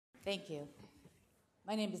Thank you.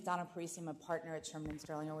 My name is Donna Parisi. I'm a partner at Carmon and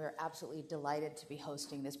Gillian, and we are absolutely delighted to be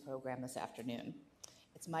hosting this program this afternoon.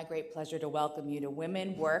 It's my great pleasure to welcome you to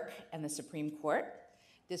Women, Work, and the Supreme Court.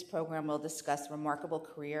 This program will discuss the remarkable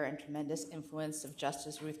career and tremendous influence of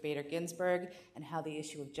Justice Ruth Bader Ginsburg and how the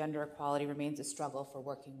issue of gender equality remains a struggle for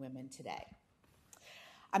working women today.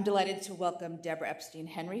 I'm delighted to welcome Deborah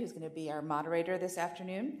Epstein-Henry, who's going to be our moderator this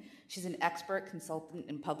afternoon. She's an expert, consultant,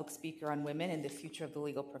 and public speaker on women and the future of the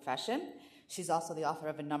legal profession. She's also the author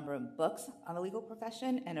of a number of books on the legal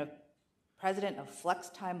profession and a president of Flex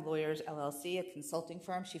Time Lawyers, LLC, a consulting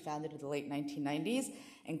firm she founded in the late 1990s,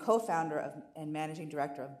 and co-founder of and managing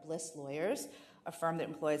director of Bliss Lawyers, a firm that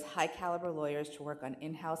employs high-caliber lawyers to work on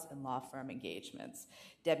in-house and law firm engagements.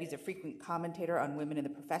 Debbie's a frequent commentator on women in the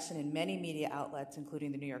profession in many media outlets,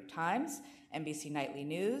 including the New York Times, NBC Nightly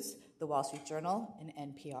News, the Wall Street Journal,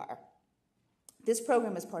 and NPR. This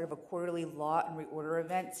program is part of a quarterly Law and Reorder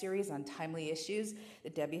event series on timely issues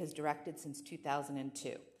that Debbie has directed since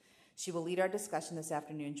 2002. She will lead our discussion this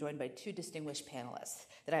afternoon, joined by two distinguished panelists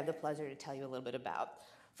that I have the pleasure to tell you a little bit about.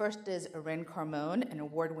 First is Irin Carmon, an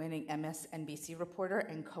award-winning MSNBC reporter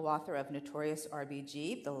and co-author of Notorious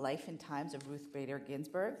RBG, The Life and Times of Ruth Bader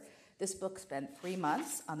Ginsburg. This book spent 3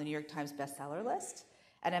 months on the New York Times bestseller list.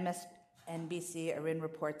 At MSNBC, Irin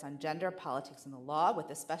reports on gender, politics, and the law, with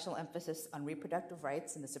a special emphasis on reproductive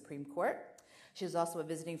rights in the Supreme Court. She is also a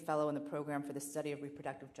visiting fellow in the program for the study of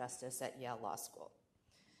reproductive justice at Yale Law School.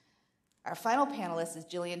 Our final panelist is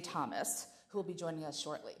Gillian Thomas, who will be joining us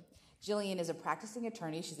shortly. Gillian is a practicing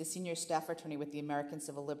attorney. She's a senior staff attorney with the American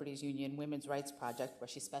Civil Liberties Union Women's Rights Project, where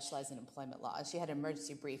she specializes in employment law. She had an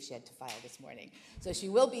emergency brief she had to file this morning. So she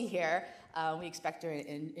will be here. We expect her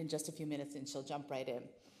in just a few minutes, and she'll jump right in.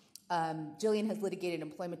 Gillian has litigated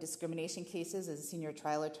employment discrimination cases as a senior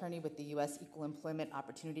trial attorney with the U.S. Equal Employment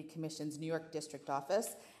Opportunity Commission's New York District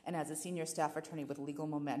Office, and as a senior staff attorney with Legal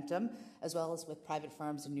Momentum, as well as with private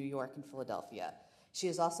firms in New York and Philadelphia. She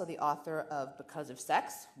is also the author of Because of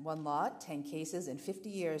Sex, One Law, 10 Cases, and 50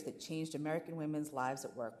 Years That Changed American Women's Lives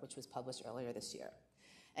at Work, which was published earlier this year.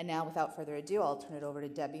 And now, without further ado, I'll turn it over to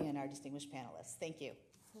Debbie and our distinguished panelists. Thank you.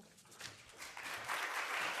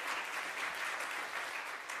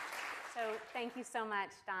 So thank you so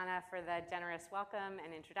much, Donna, for the generous welcome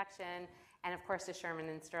and introduction, and of course to Carmon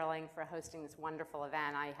and Gillian for hosting this wonderful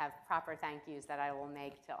event. I have proper thank yous that I will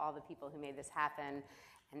make to all the people who made this happen,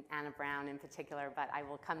 and Anna Brown in particular, but I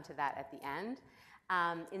will come to that at the end.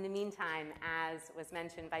 In the meantime, as was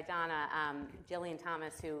mentioned by Donna, Gillian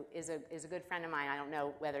Thomas, who is a good friend of mine, I don't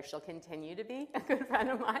know whether she'll continue to be a good friend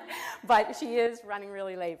of mine, but she is running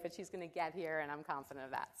really late, but she's going to get here, and I'm confident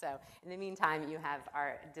of that. So in the meantime, you have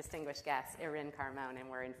our distinguished guest, Irin Carmon, and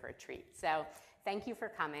we're in for a treat. So thank you for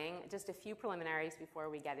coming. Just a few preliminaries before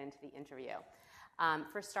we get into the interview.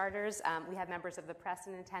 For starters, we have members of the press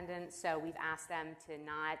in attendance, so we've asked them to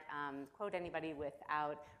not quote anybody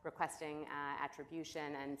without requesting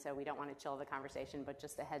attribution, and so we don't want to chill the conversation, but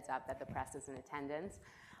just a heads up that the press is in attendance.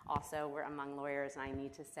 Also, we're among lawyers, and I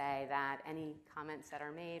need to say that any comments that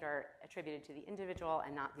are made are attributed to the individual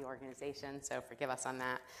and not the organization, so forgive us on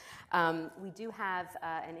that. We do have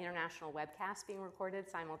an international webcast being recorded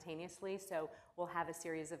simultaneously, so we'll have a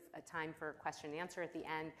series of time for question and answer at the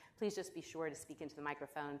end. Please just be sure to speak into the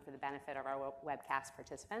microphone for the benefit of our webcast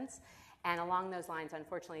participants. And along those lines,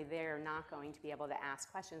 unfortunately, they're not going to be able to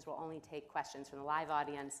ask questions. We'll only take questions from the live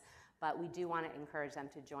audience, but we do want to encourage them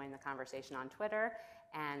to join the conversation on Twitter.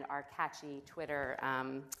 And our catchy Twitter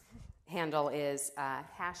handle is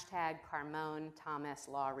hashtag Carmon Thomas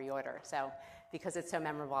Law Reorder. So because it's so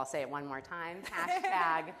memorable, I'll say it one more time.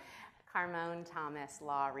 Hashtag Carmon Thomas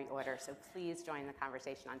Law Reorder. So please join the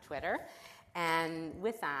conversation on Twitter. And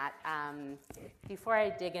with that, before I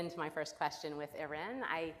dig into my first question with Irin,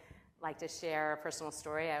 I like to share a personal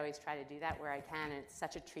story. I always try to do that where I can. And it's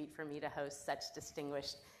such a treat for me to host such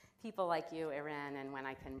distinguished people like you, Irin, and when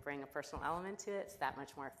I can bring a personal element to it, it's that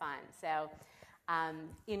much more fun. So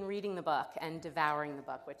in reading the book and devouring the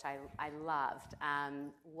book, which I loved,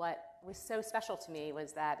 what was so special to me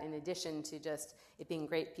was that in addition to just it being a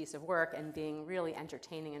great piece of work and being really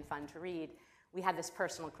entertaining and fun to read, we had this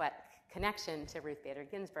personal connection to Ruth Bader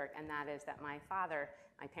Ginsburg, and that is that my father,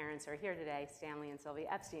 my parents are here today, Stanley and Sylvia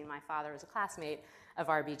Epstein. My father was a classmate of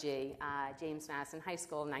RBG, James Madison High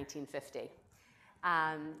School in 1950.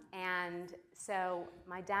 And so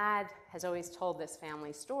my dad has always told this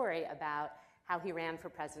family story about how he ran for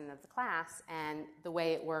president of the class, and the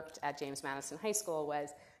way it worked at James Madison High School was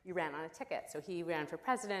you ran on a ticket. So he ran for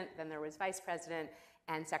president, then there was vice president,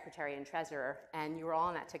 and secretary and treasurer, and you were all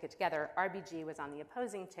on that ticket together. RBG was on the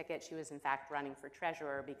opposing ticket. She was, in fact, running for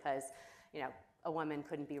treasurer because, a woman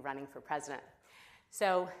couldn't be running for president.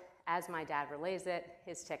 So as my dad relays it,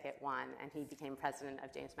 his ticket won, and he became president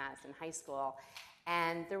of James Madison High School.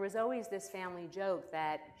 And there was always this family joke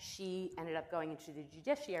that she ended up going into the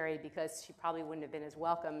judiciary because she probably wouldn't have been as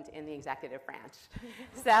welcomed in the executive branch.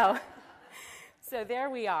 So there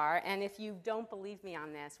we are, and if you don't believe me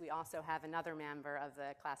on this, we also have another member of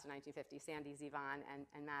the class of 1950, Sandy Zivon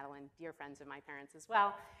and Madeline, dear friends of my parents as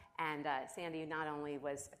well. And Sandy not only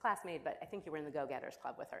was a classmate, but I think you were in the Go-Getters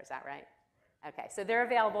Club with her, is that right? Okay, so they're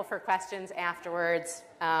available for questions afterwards.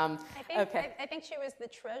 I think she was the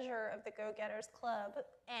treasurer of the Go-Getters Club,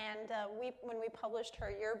 and when we published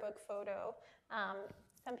her yearbook photo,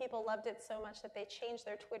 some people loved it so much that they changed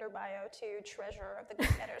their Twitter bio to treasurer of the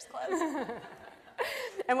Go-Getters Club.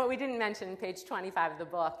 And what we didn't mention, page 25 of the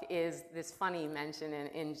book, is this funny mention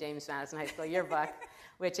in James Madison High School yearbook,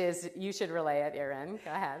 which is, you should relay it, Irin.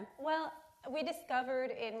 Go ahead. Well, we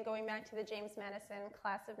discovered in going back to the James Madison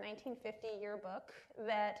class of 1950 yearbook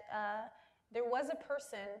that there was a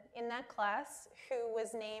person in that class who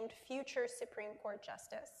was named future Supreme Court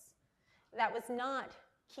Justice. That was not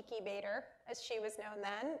Kiki Bader, as she was known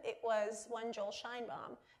then. It was one Joel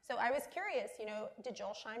Scheinbaum. So I was curious, did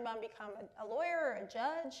Joel Scheinbaum become a lawyer or a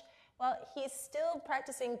judge? Well, he's still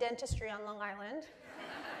practicing dentistry on Long Island,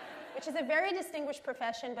 which is a very distinguished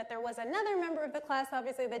profession, but there was another member of the class,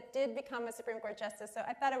 obviously, that did become a Supreme Court justice. So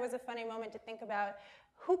I thought it was a funny moment to think about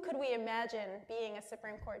who could we imagine being a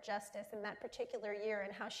Supreme Court justice in that particular year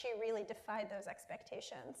and how she really defied those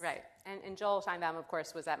expectations. Right. And Joel Scheinbaum, of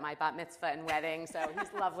course, was at my bat mitzvah and wedding, so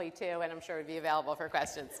he's lovely too, and I'm sure would be available for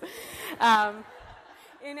questions.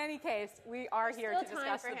 In any case, we are here to discuss the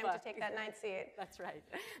book. Still time for him to take that ninth seat. That's right.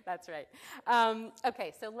 That's right.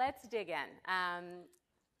 Okay, so let's dig in.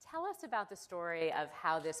 Tell us about the story of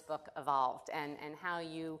how this book evolved and how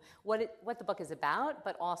what the book is about,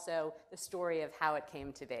 but also the story of how it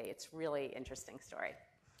came to be. It's a really interesting story.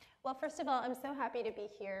 Well, first of all, I'm so happy to be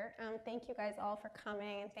here. Thank you guys all for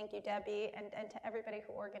coming, and thank you, Debbie, and to everybody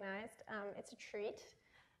who organized. It's a treat.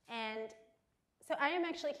 And so I am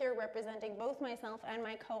actually here representing both myself and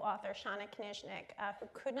my co-author, Shana Knizhnik, who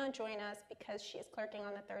could not join us because she is clerking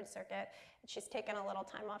on the Third Circuit. And she's taken a little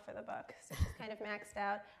time off for the book, so she's kind of maxed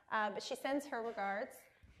out. But she sends her regards.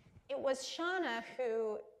 It was Shana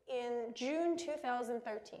who, in June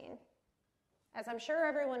 2013, as I'm sure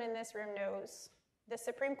everyone in this room knows, the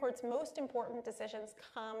Supreme Court's most important decisions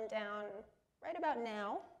come down right about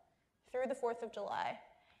now through the 4th of July.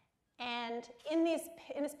 And in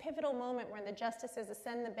this pivotal moment when the justices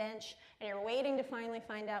ascend the bench and you're waiting to finally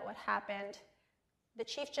find out what happened, the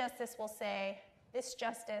Chief Justice will say, this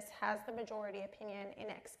justice has the majority opinion in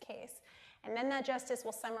X case. And then that justice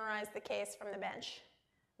will summarize the case from the bench.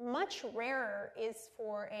 Much rarer is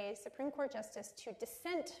for a Supreme Court justice to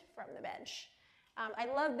dissent from the bench. I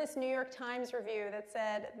love this New York Times review that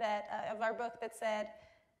said of our book that said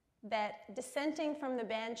that dissenting from the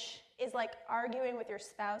bench is like arguing with your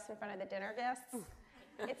spouse in front of the dinner guests.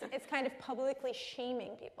 It's kind of publicly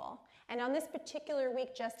shaming people. And on this particular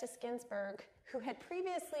week, Justice Ginsburg, who had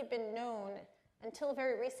previously been known until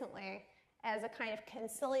very recently as a kind of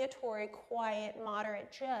conciliatory, quiet,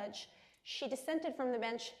 moderate judge, she dissented from the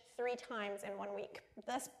bench 3 times in 1 week,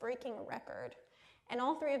 thus breaking a record. And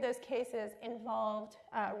all 3 of those cases involved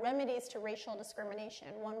remedies to racial discrimination.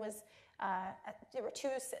 One was, there were 2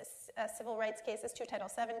 civil rights cases, 2 Title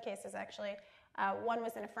VII cases actually. One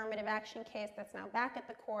was an affirmative action case that's now back at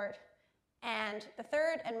the court. And the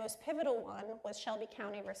third and most pivotal one was Shelby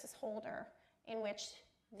County versus Holder, in which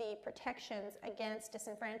the protections against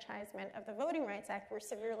disenfranchisement of the Voting Rights Act were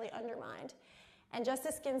severely undermined. And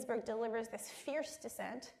Justice Ginsburg delivers this fierce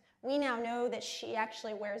dissent. We now know that she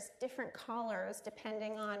actually wears different collars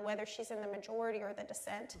depending on whether she's in the majority or the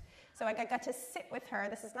dissent. So I got to sit with her.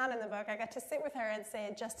 This is not in the book. I got to sit with her and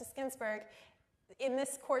say, Justice Ginsburg, in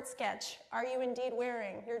this court sketch, are you indeed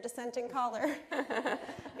wearing your dissenting collar?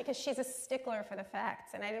 Because she's a stickler for the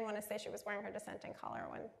facts. And I didn't want to say she was wearing her dissenting collar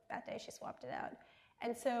when that day she swapped it out.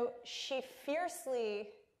 And so she fiercely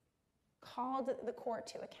called the court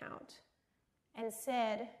to account and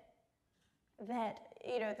said that,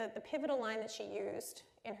 the pivotal line that she used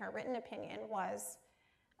in her written opinion was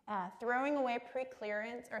throwing away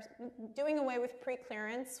preclearance, or doing away with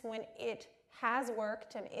preclearance when it has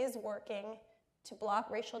worked and is working to block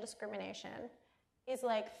racial discrimination is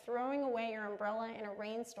like throwing away your umbrella in a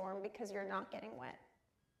rainstorm because you're not getting wet.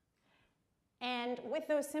 And with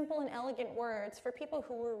those simple and elegant words, for people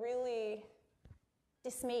who were really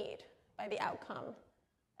dismayed by the outcome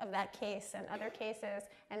of that case and other cases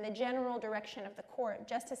and the general direction of the court,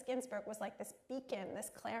 Justice Ginsburg was like this beacon, this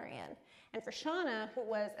clarion. And for Shauna, who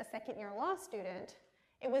was a second-year law student,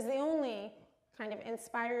 it was the only kind of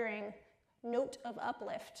inspiring note of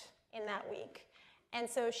uplift in that week. And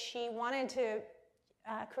so she wanted to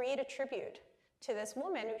create a tribute to this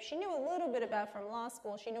woman who she knew a little bit about from law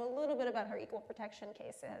school. She knew a little bit about her equal protection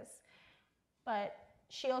cases. But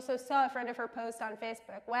she also saw a friend of her post on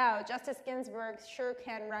Facebook, wow, Justice Ginsburg sure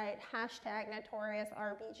can write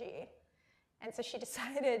 #NotoriousRBG. And so she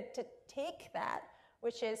decided to take that,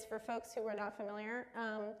 which is, for folks who were not familiar,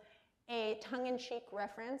 a tongue-in-cheek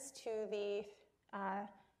reference to the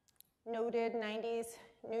noted 90s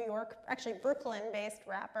New York, actually Brooklyn-based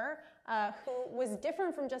rapper, who was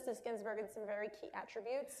different from Justice Ginsburg in some very key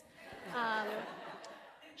attributes.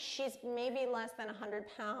 She's maybe less than 100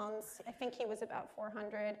 pounds. I think he was about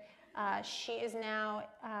 400. She is now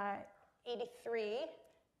 83,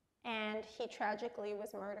 and he tragically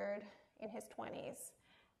was murdered in his 20s.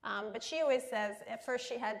 But she always says, at first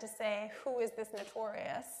she had to say, who is this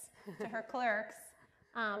notorious, to her clerks.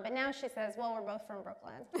 But now she says, well, we're both from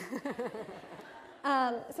Brooklyn.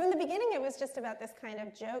 So in the beginning, it was just about this kind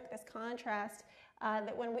of joke, this contrast,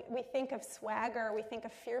 that when we think of swagger, we think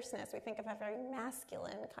of fierceness, we think of a very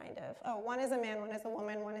masculine kind of, oh, one is a man, one is a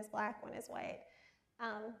woman, one is black, one is white.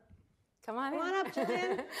 Come on up,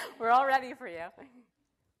 Gillian. We're all ready for you. Many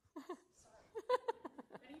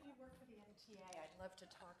of you work for the MTA. I'd love to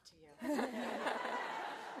talk to you after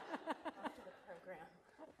the program.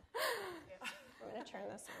 I'm going to turn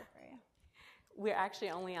this on for you. We're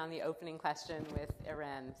actually only on the opening question with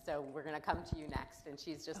Irin, so we're going to come to you next, and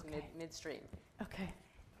she's just midstream. Okay.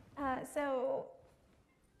 So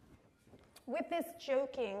with this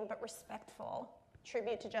joking but respectful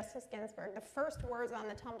tribute to Justice Ginsburg, the first words on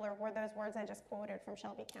the Tumblr were those words I just quoted from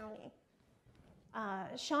Shelby County.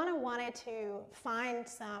 Shauna wanted to find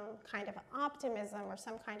some kind of optimism or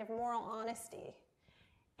some kind of moral honesty.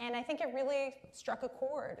 And I think it really struck a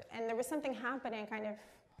chord. And there was something happening kind of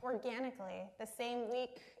organically. The same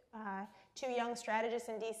week, two young strategists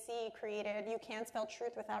in DC created You Can't Spell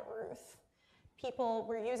Truth Without Ruth. People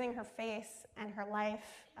were using her face and her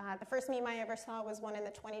life. The first meme I ever saw was one in the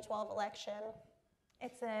 2012 election.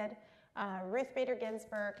 It said, Ruth Bader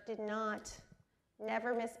Ginsburg did not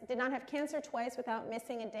have cancer twice without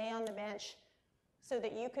missing a day on the bench so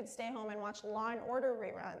that you could stay home and watch Law and Order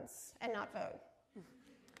reruns and not vote.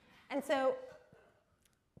 And so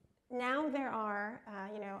now there are,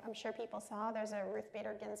 I'm sure people saw, there's a Ruth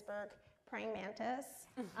Bader Ginsburg praying mantis,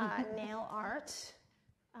 nail art,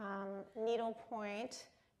 needlepoint,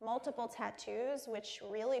 multiple tattoos, which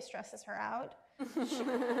really stresses her out. She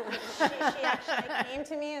actually came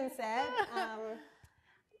to me and said,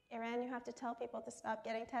 Irin, you have to tell people to stop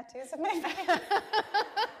getting tattoos of my face.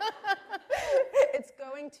 It's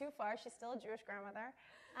going too far. She's still a Jewish grandmother.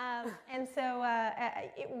 And so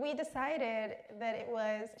we decided that it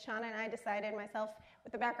was, Shauna and I decided, myself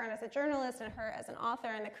with the background as a journalist and her as an author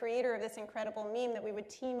and the creator of this incredible meme, that we would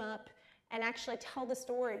team up and actually tell the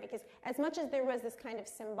story. Because as much as there was this kind of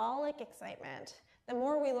symbolic excitement, the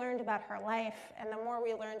more we learned about her life and the more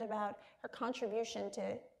we learned about her contribution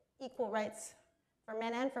to equal rights for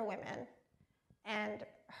men and for women, and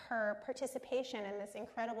her participation in this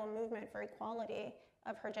incredible movement for equality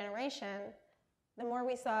of her generation, the more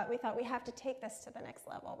we thought we have to take this to the next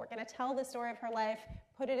level. We're going to tell the story of her life,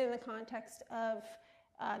 put it in the context of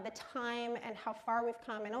the time and how far we've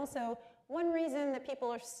come. And also, one reason that people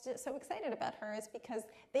are so excited about her is because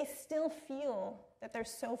they still feel that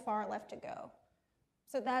there's so far left to go.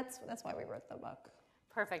 So that's why we wrote the book.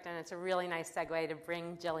 Perfect, and it's a really nice segue to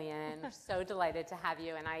bring Gillian. We're so delighted to have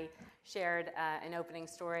you, and I shared an opening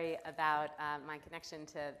story about my connection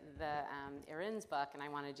to the Irin's book, and I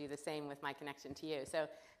want to do the same with my connection to you. So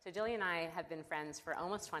Gillian and I have been friends for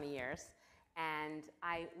almost 20 years, and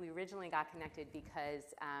we originally got connected because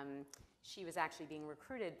she was actually being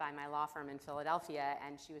recruited by my law firm in Philadelphia,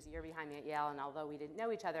 and she was a year behind me at Yale, and although we didn't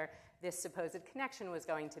know each other, this supposed connection was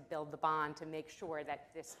going to build the bond to make sure that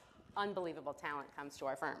this unbelievable talent comes to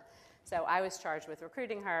our firm. So I was charged with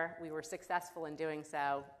recruiting her. We were successful in doing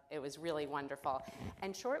so. It was really wonderful.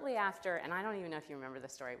 And shortly after, and I don't even know if you remember the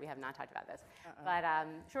story, we have not talked about this, but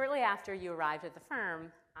shortly after you arrived at the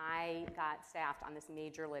firm, I got staffed on this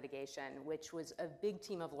major litigation, which was a big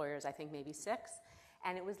team of lawyers, I think maybe 6,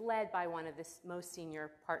 and it was led by one of the most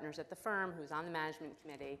senior partners at the firm who's on the management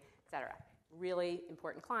committee, et cetera. Really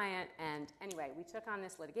important client, and anyway, we took on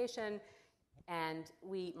this litigation, and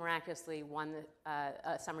we miraculously won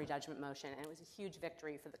a summary judgment motion, and it was a huge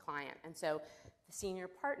victory for the client. And so the senior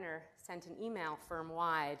partner sent an email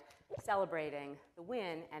firm-wide celebrating the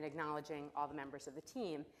win and acknowledging all the members of the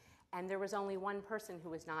team. And there was only one person who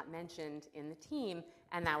was not mentioned in the team,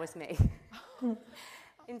 and that was me.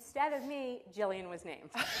 Instead of me, Gillian was named.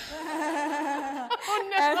 Oh,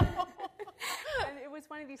 no. And it was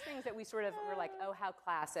one of these things that we sort of were like, oh, how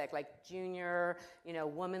classic, like junior,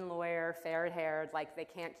 woman lawyer, fair-haired, like they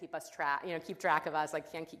can't keep us keep track of us,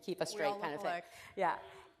 like can't keep us straight kind of thing. Yeah.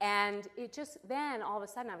 And it just, then all of a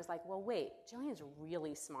sudden I was like, well, wait, Gillian's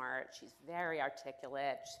really smart. She's very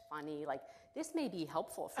articulate, she's funny, like this may be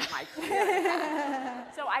helpful for my career.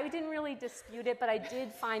 So I didn't really dispute it, but I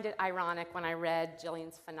did find it ironic when I read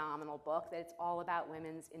Gillian's phenomenal book that it's all about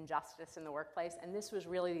women's injustice in the workplace, and this was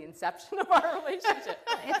really the inception of our relationship.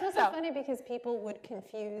 It's also funny because people would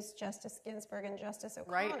confuse Justice Ginsburg and Justice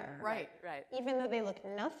O'Connor. Right. Even though they look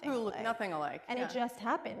nothing alike. Who look nothing alike. And it just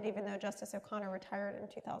happened, even though Justice O'Connor retired in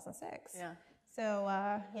 2006. Yeah. So,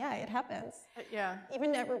 it happens. Yeah.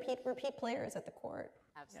 Even at repeat players at the court.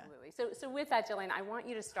 Absolutely. Yeah. So with that, Gillian, I want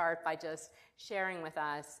you to start by just sharing with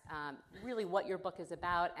us really what your book is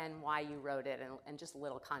about and why you wrote it, and just a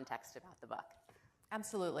little context about the book.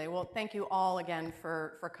 Absolutely. Well, thank you all again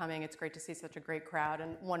for coming. It's great to see such a great crowd,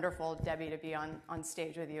 and wonderful, Debbie, to be on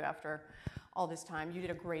stage with you after all this time. You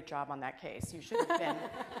did a great job on that case. You should have been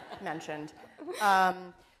mentioned.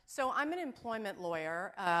 So I'm an employment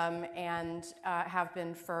lawyer and have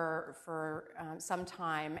been for some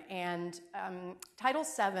time. And Title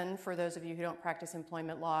VII, for those of you who don't practice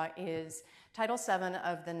employment law, is Title VII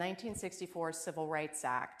of the 1964 Civil Rights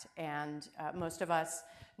Act. And most of us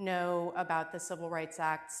know about the Civil Rights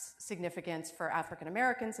Act's significance for African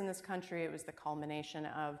Americans in this country. It was the culmination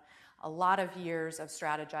of a lot of years of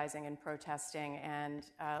strategizing and protesting and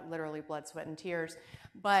literally blood, sweat, and tears.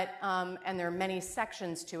 But, and there are many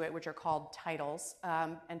sections to it which are called titles,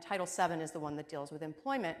 and Title VII is the one that deals with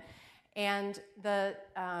employment. And the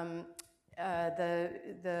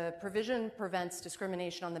provision prevents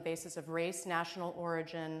discrimination on the basis of race, national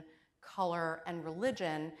origin, color, and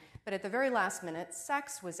religion. But at the very last minute,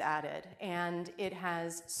 sex was added, and it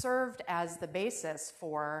has served as the basis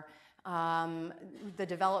for the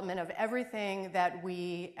development of everything that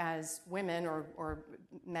we as women, or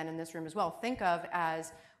men in this room as well, think of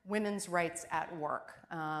as women's rights at work.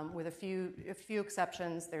 With a few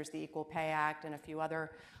exceptions, there's the Equal Pay Act and a few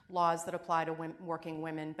other laws that apply to working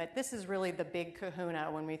women. But this is really the big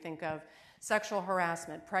kahuna when we think of sexual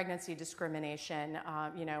harassment, pregnancy discrimination.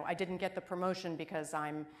 I didn't get the promotion because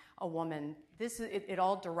I'm a woman. It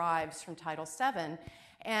all derives from Title VII.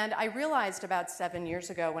 And I realized about 7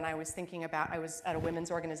 years ago when I was at a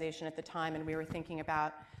women's organization at the time, and we were thinking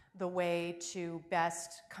about the way to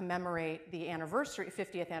best commemorate the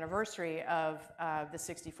 50th anniversary of the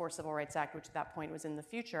 64 Civil Rights Act, which at that point was in the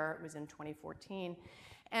future. It was in 2014.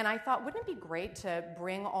 And I thought, wouldn't it be great to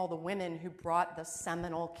bring all the women who brought the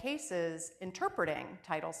seminal cases interpreting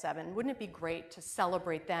Title VII? Wouldn't it be great to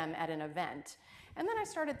celebrate them at an event? And then I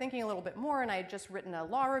started thinking a little bit more, and I had just written a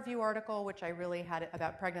law review article, which I really had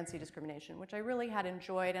about pregnancy discrimination, which I really had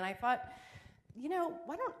enjoyed. And I thought,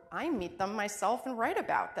 why don't I meet them myself and write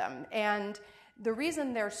about them? And the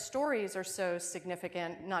reason their stories are so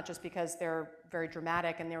significant, not just because they're very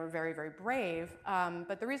dramatic and they were very, very brave,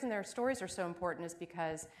 but the reason their stories are so important is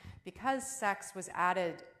because sex was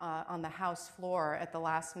added on the House floor at the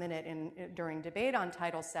last minute during debate on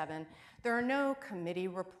Title VII, there are no committee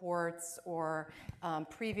reports or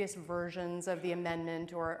previous versions of the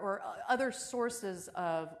amendment or other sources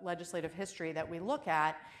of legislative history that we look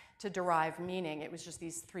at to derive meaning. It was just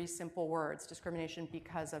these three simple words: discrimination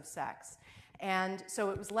because of sex. And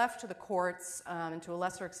so it was left to the courts, and to a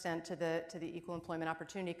lesser extent to the Equal Employment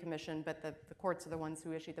Opportunity Commission, but the courts are the ones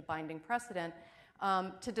who issued the binding precedent,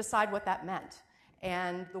 to decide what that meant.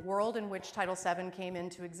 And the world in which Title VII came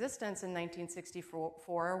into existence in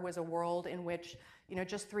 1964 was a world in which,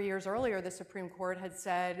 just 3 years earlier, the Supreme Court had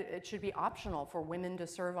said it should be optional for women to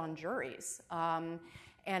serve on juries.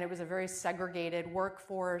 And it was a very segregated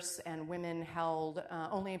workforce, and women held,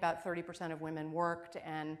 only about 30% of women worked,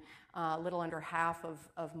 and a little under half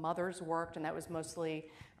of mothers worked, and that was mostly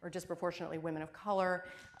or disproportionately women of color.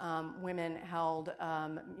 Women held,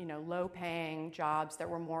 low-paying jobs that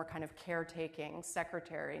were more kind of caretaking,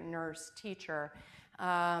 secretary, nurse, teacher,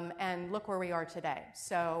 and look where we are today.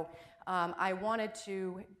 So I wanted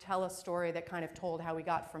to tell a story that kind of told how we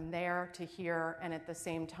got from there to here, and at the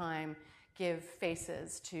same time give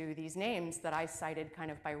faces to these names that I cited kind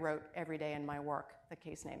of by rote every day in my work, the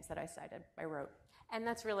case names that I cited by rote. And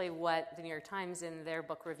that's really what the New York Times in their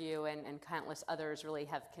book review and countless others really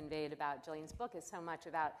have conveyed about Gillian's book, is so much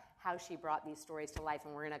about how she brought these stories to life,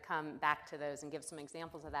 and we're going to come back to those and give some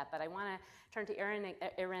examples of that. But I want to turn to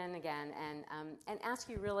Irin again and ask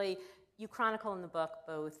you really, you chronicle in the book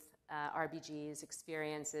both RBG's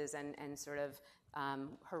experiences and sort of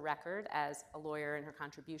her record as a lawyer and her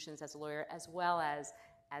contributions as a lawyer, as well as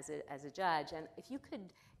a judge. And if you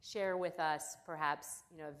could share with us perhaps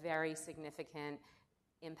a very significant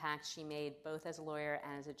impact she made both as a lawyer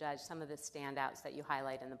and as a judge, some of the standouts that you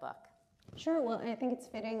highlight in the book. Sure. Well, I think it's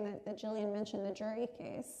fitting that Gillian mentioned the jury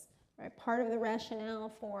case. Right? Part of the rationale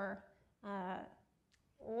for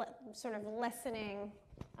sort of lessening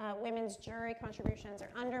women's jury contributions or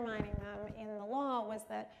undermining them in the law was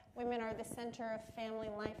that women are the center of family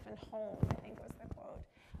life and home, I think was the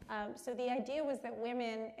quote. So the idea was that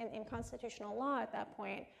women, in constitutional law at that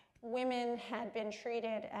point, women had been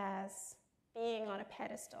treated as being on a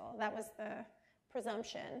pedestal. That was the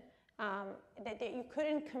presumption. That you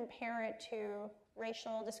couldn't compare it to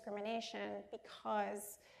racial discrimination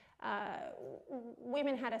because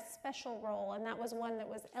women had a special role, and that was one that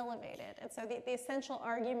was elevated. And so the essential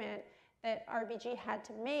argument that RBG had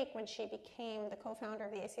to make when she became the co-founder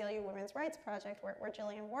of the ACLU Women's Rights Project, where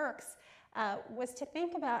Gillian works, was to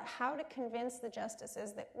think about how to convince the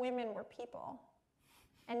justices that women were people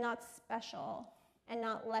and not special and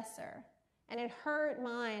not lesser. And in her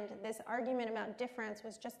mind, this argument about difference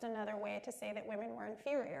was just another way to say that women were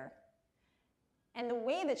inferior. And the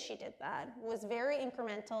way that she did that was very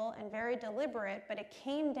incremental and very deliberate, but it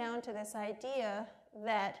came down to this idea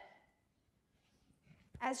that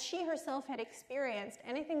as she herself had experienced,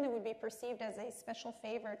 anything that would be perceived as a special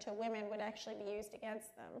favor to women would actually be used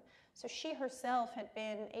against them. So she herself had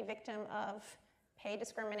been a victim of pay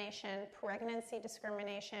discrimination, pregnancy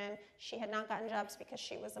discrimination. She had not gotten jobs because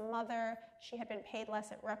she was a mother. She had been paid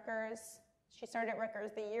less at Rutgers. She started at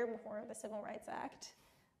Rutgers the year before the Civil Rights Act.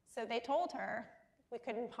 So they told her, we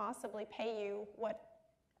couldn't possibly pay you what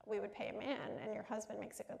we would pay a man, and your husband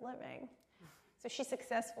makes a good living. So she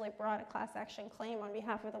successfully brought a class action claim on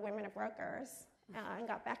behalf of the women of Rutgers and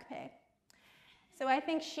got back pay. So I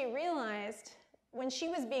think she realized when she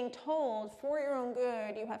was being told, for your own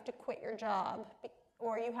good, you have to quit your job,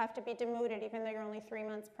 or you have to be demoted even though you're only 3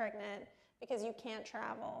 months pregnant because you can't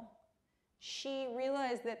travel, she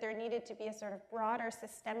realized that there needed to be a sort of broader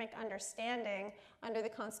systemic understanding under the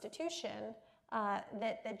Constitution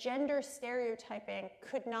that the gender stereotyping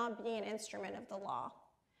could not be an instrument of the law.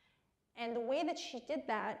 And the way that she did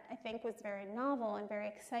that, I think, was very novel and very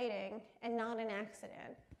exciting and not an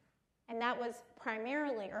accident. And that was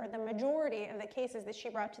primarily, or the majority of the cases that she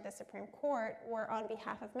brought to the Supreme Court were on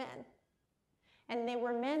behalf of men. And they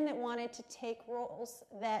were men that wanted to take roles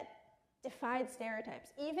that defied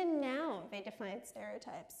stereotypes. Even now, they defied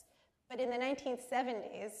stereotypes. But in the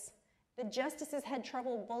 1970s, the justices had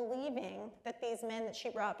trouble believing that these men that she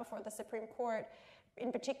brought before the Supreme Court,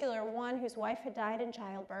 in particular one whose wife had died in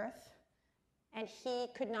childbirth, and he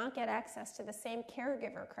could not get access to the same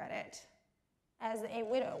caregiver credit as a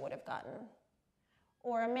widow would have gotten,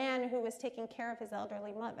 or a man who was taking care of his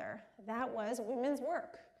elderly mother. That was women's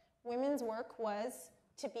work. Women's work was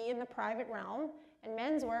to be in the private realm, and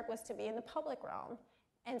men's work was to be in the public realm.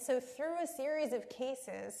 And so through a series of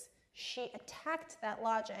cases, she attacked that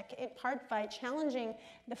logic, in part by challenging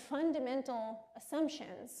the fundamental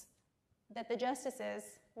assumptions that the justices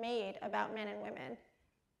made about men and women.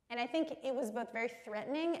 And I think it was both very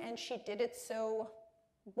threatening, and she did it so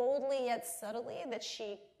boldly yet subtly that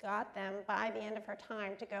she got them by the end of her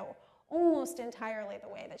time to go almost entirely the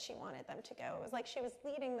way that she wanted them to go. It was like she was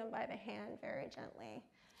leading them by the hand very gently.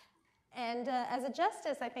 And as a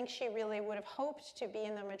justice, I think she really would have hoped to be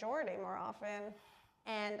in the majority more often.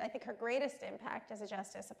 And I think her greatest impact as a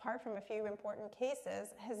justice, apart from a few important cases,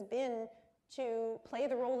 has been to play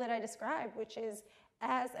the role that I described, which is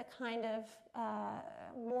as a kind of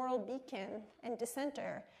moral beacon and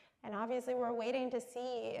dissenter. And obviously we're waiting to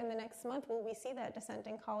see in the next month, will we see that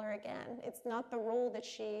dissenting caller again? It's not the role that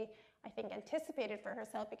she, I think, anticipated for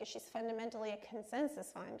herself because she's fundamentally a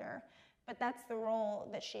consensus finder. But that's the role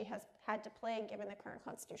that she has had to play given the current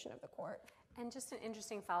constitution of the court. And just an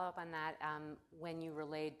interesting follow-up on that, when you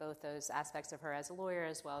relayed both those aspects of her as a lawyer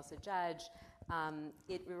as well as a judge,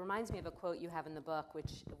 it reminds me of a quote you have in the book,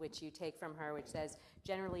 which you take from her, which says,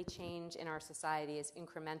 generally change in our society is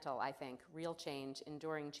incremental, I think. Real change,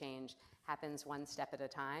 enduring change, happens one step at a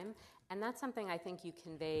time. And that's something I think you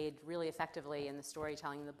conveyed really effectively in the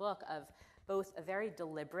storytelling in the book of both a very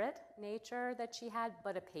deliberate nature that she had,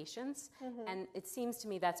 but a patience. Mm-hmm. And it seems to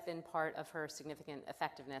me that's been part of her significant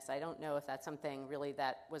effectiveness. I don't know if that's something really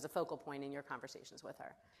that was a focal point in your conversations with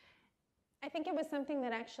her. I think it was something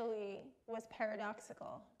that actually was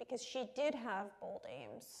paradoxical because she did have bold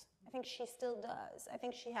aims. I think she still does. I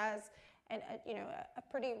think she has a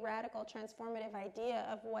pretty radical, transformative idea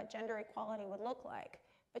of what gender equality would look like.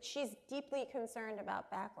 But she's deeply concerned about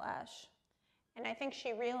backlash. And I think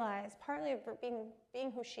she realized, partly for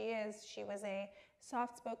being who she is, she was a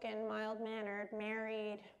soft-spoken, mild-mannered,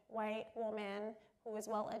 married, white woman who was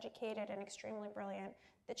well-educated and extremely brilliant,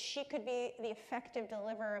 that she could be the effective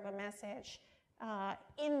deliverer of a message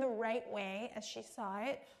in the right way, as she saw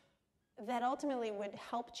it, that ultimately would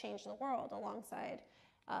help change the world alongside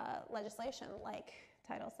legislation like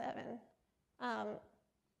Title VII.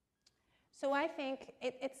 So I think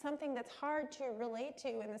it's something that's hard to relate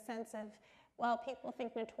to in the sense of, well, people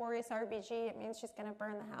think notorious RBG, it means she's going to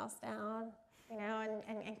burn the house down,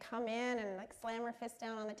 and come in and like slam her fist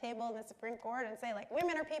down on the table in the Supreme Court and say, like,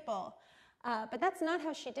 women are people. But that's not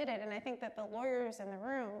how she did it, and I think that the lawyers in the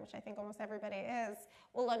room, which I think almost everybody is,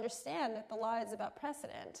 will understand that the law is about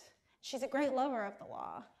precedent. She's a great lover of the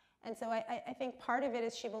law. And so I think part of it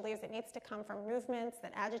is she believes it needs to come from movements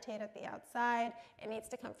that agitate at the outside. It needs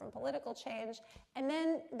to come from political change. And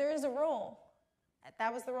then there is a role.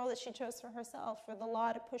 That was the role that she chose for herself, for the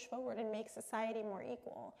law to push forward and make society more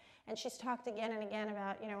equal. And she's talked again and again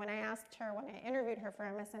about, when I asked her, when I interviewed her for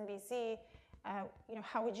MSNBC,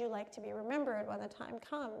 how would you like to be remembered when the time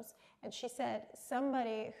comes? And she said,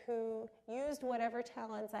 somebody who used whatever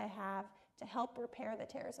talents I have to help repair the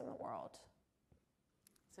tears in the world.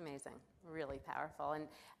 It's amazing, really powerful.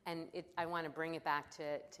 And I want to bring it back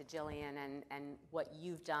to Gillian and what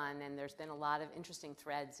you've done. And there's been a lot of interesting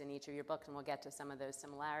threads in each of your books, and we'll get to some of those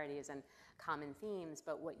similarities and common themes.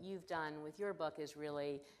 But what you've done with your book is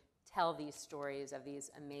really tell these stories of these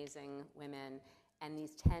amazing women and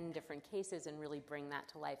these 10 different cases and really bring that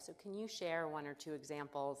to life. So can you share one or two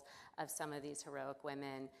examples of some of these heroic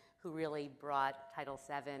women who really brought Title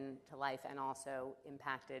VII to life and also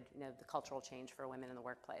impacted the cultural change for women in the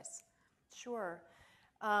workplace? Sure.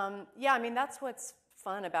 That's what's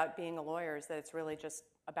fun about being a lawyer, is that it's really just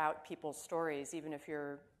about people's stories, even if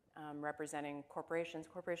you're representing corporations.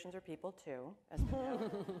 Corporations are people too, as we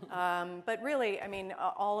know. But really,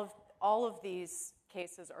 all of these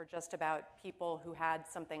cases are just about people who had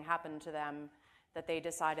something happen to them that they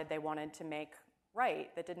decided they wanted to make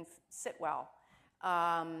right, that didn't sit well.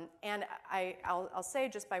 And I'll say,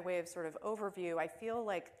 just by way of sort of overview, I feel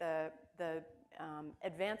like the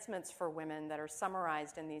advancements for women that are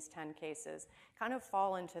summarized in these 10 cases kind of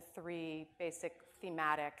fall into 3 basic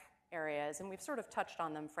thematic areas, and we've sort of touched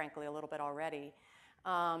on them, frankly, a little bit already.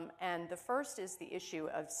 And the first is the issue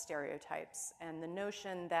of stereotypes and the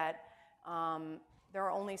notion that there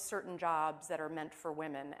are only certain jobs that are meant for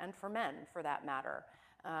women, and for men, for that matter.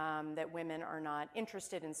 That women are not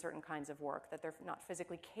interested in certain kinds of work, that they're not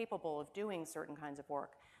physically capable of doing certain kinds of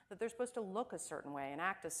work, that they're supposed to look a certain way and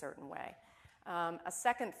act a certain way. A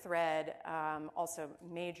second thread, also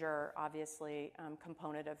major, obviously,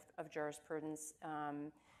 component of jurisprudence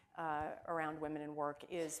around women in work,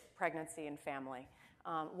 is pregnancy and family.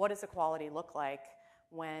 What does equality look like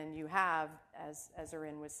when you have, as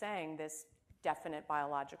Irin was saying, this definite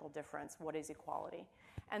biological difference? What is equality?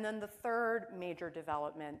 And then the third major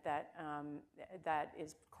development that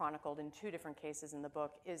is chronicled in 2 different cases in the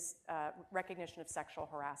book is recognition of sexual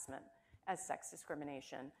harassment as sex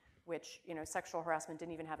discrimination, which, sexual harassment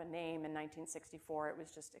didn't even have a name in 1964. It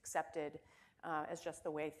was just accepted as just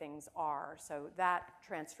the way things are. So that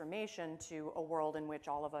transformation to a world in which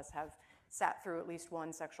all of us have sat through at least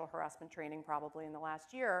one sexual harassment training probably in the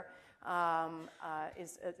last year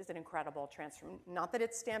is an incredible transformation. Not that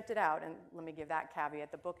it stamped it out, and let me give that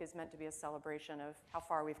caveat. The book is meant to be a celebration of how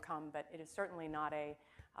far we've come, but it is certainly not a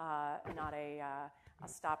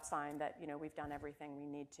stop sign that we've done everything we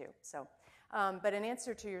need to. So, but in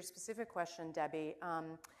answer to your specific question, Debbie,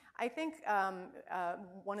 I think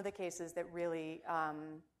one of the cases that really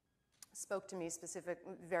spoke to me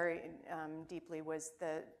very deeply was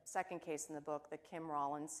the second case in the book, the Kim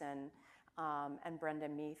Rawlinson and Brenda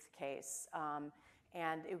Meath case.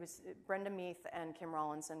 And it was Brenda Meath and Kim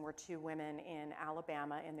Rawlinson were 2 women in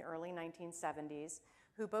Alabama in the early 1970s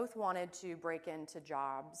who both wanted to break into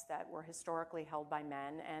jobs that were historically held by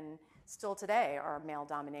men and still today are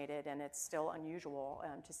male-dominated, and it's still unusual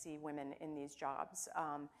to see women in these jobs.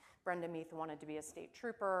 Brenda Meath wanted to be a state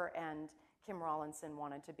trooper, and Kim Rawlinson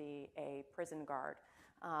wanted to be a prison guard.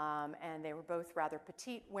 And they were both rather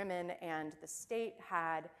petite women, and the state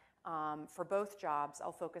had, for both jobs,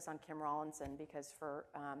 I'll focus on Kim Rawlinson because for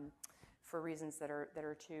for reasons that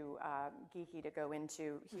are too geeky to go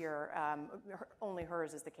into here. Only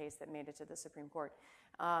hers is the case that made it to the Supreme Court.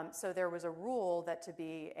 So there was a rule that to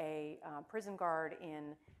be a prison guard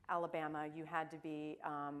in Alabama, you had to be,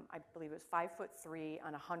 I believe it was 5'3"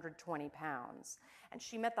 and 120 pounds. And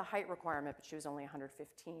she met the height requirement, but she was only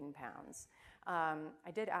 115 pounds.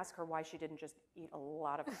 I did ask her why she didn't just eat a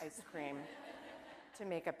lot of ice cream to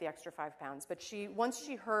make up the extra 5 pounds. But once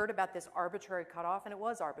she heard about this arbitrary cutoff, and it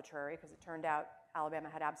was arbitrary because it turned out Alabama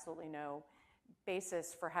had absolutely no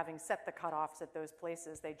basis for having set the cutoffs at those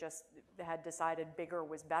places. They just had decided bigger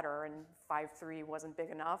was better, and 5'3" wasn't big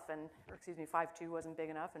enough, or 5'2" wasn't big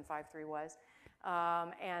enough, and 5'3" was.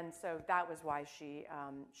 And so that was why she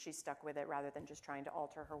stuck with it rather than just trying to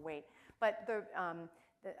alter her weight. But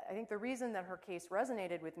I think the reason that her case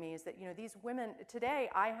resonated with me is that, these women, today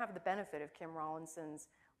I have the benefit of Kim Rawlinson's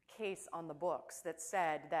case on the books that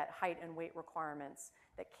said that height and weight requirements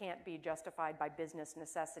that can't be justified by business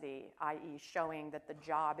necessity, i.e. showing that the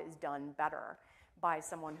job is done better by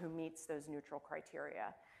someone who meets those neutral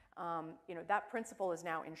criteria. That principle is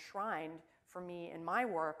now enshrined for me in my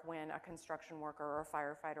work when a construction worker or a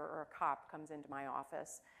firefighter or a cop comes into my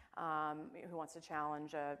office who wants to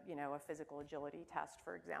challenge a physical agility test,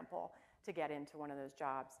 for example, to get into one of those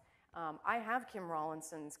jobs. I have Kim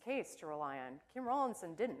Rawlinson's case to rely on. Kim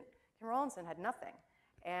Rawlinson didn't. Kim Rawlinson had nothing.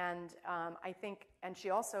 And I think, and she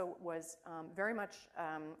also was very much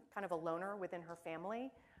kind of a loner within her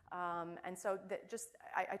family. And so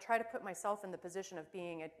I try to put myself in the position of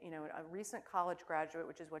being a recent college graduate,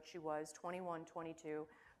 which is what she was, 21, 22,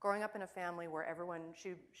 growing up in a family where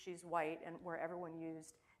she's white and where everyone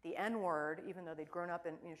used the N-word, even though they'd grown up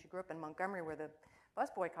she grew up in Montgomery where the bus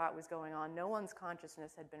boycott was going on. No one's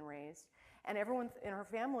consciousness had been raised. And everyone in her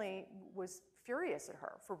family was furious at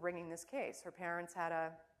her for bringing this case. Her parents had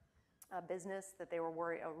a business that they were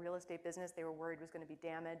worried, a real estate business they were worried was going to be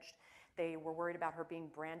damaged. They were worried about her being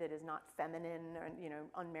branded as not feminine and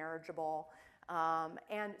unmarriageable.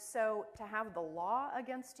 And so to have the law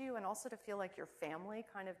against you and also to feel like your family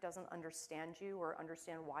kind of doesn't understand you or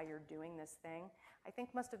understand why you're doing this thing, I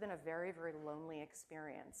think must have been a very, very lonely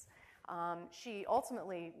experience. She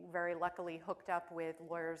ultimately, very luckily, hooked up with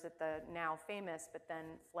lawyers at the now famous but then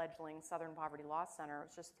fledgling Southern Poverty Law Center. It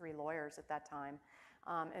was just 3 lawyers at that time,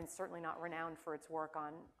 and certainly not renowned for its work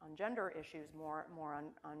on gender issues, more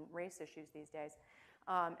on race issues these days.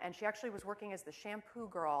 And she actually was working as the shampoo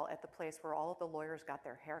girl at the place where all of the lawyers got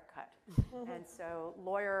their hair cut. And so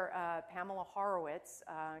lawyer Pamela Horowitz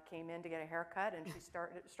came in to get a haircut, and she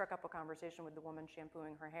struck up a conversation with the woman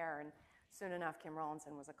shampooing her hair, and soon enough, Kim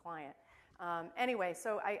Rawlinson was a client. Anyway,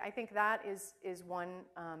 so I think that is one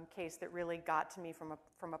case that really got to me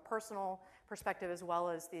from a personal perspective as well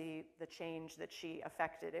as the change that she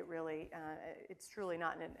affected. It really, it's truly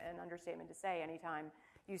not an understatement to say anytime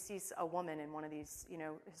you see a woman in one of these,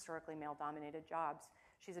 historically male-dominated jobs,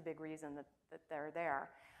 she's a big reason that they're there.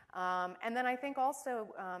 And then I think also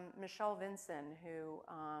Michelle Vinson, who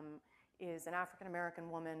is an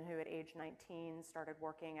African-American woman who at age 19 started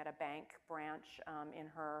working at a bank branch in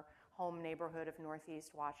her home neighborhood of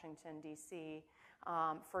Northeast Washington, D.C.,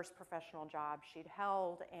 first professional job she'd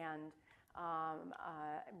held, and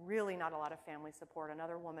really not a lot of family support.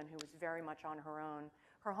 Another woman who was very much on her own.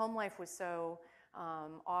 Her home life was so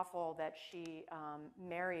awful that she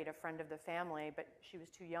married a friend of the family, but she was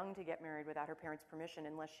too young to get married without her parents' permission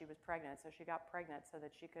unless she was pregnant. So she got pregnant so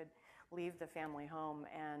that she could leave the family home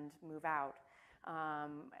and move out.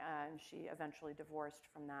 And she eventually divorced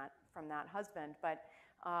from that husband. But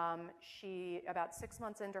she, about 6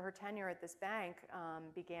 months into her tenure at this bank,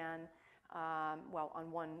 began,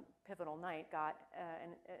 on one pivotal night, got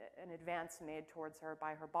an advance made towards her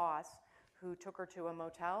by her boss, who took her to a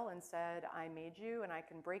motel and said, "I made you and I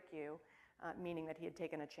can break you," meaning that he had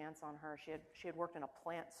taken a chance on her. She had worked in a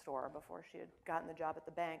plant store before she had gotten the job at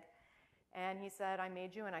the bank. And he said, "I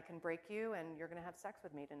made you and I can break you and you're going to have sex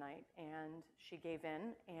with me tonight." And she gave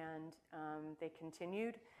in, and they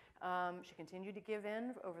continued. She continued to give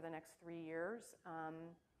in over the next 3 years.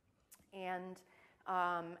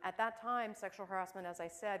 At that time, sexual harassment, as I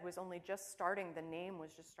said, was only just starting. The name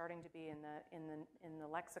was just starting to be in the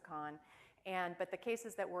lexicon. But the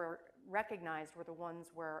cases that were recognized were the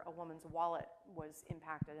ones where a woman's wallet was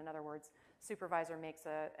impacted. In other words, supervisor makes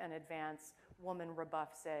an advance, woman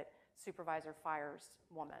rebuffs it, supervisor fires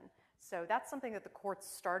woman. So that's something that the courts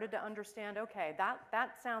started to understand. Okay,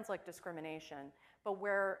 that sounds like discrimination. But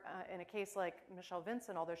where in a case like Michelle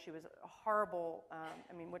Vinson, although she was horrible,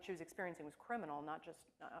 what she was experiencing was criminal, not just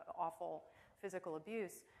awful physical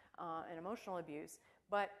abuse and emotional abuse.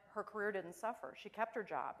 but her career didn't suffer. She kept her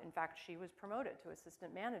job. In fact, she was promoted to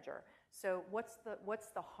assistant manager. So what's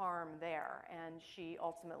the harm there? And she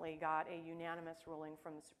ultimately got a unanimous ruling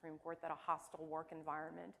from the Supreme Court that a hostile work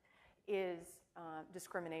environment is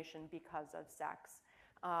discrimination because of sex.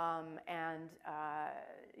 And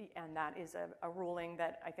that is a ruling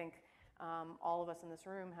that I think all of us in this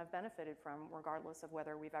room have benefited from, regardless of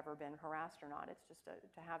whether we've ever been harassed or not. It's just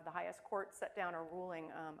to have the highest court set down a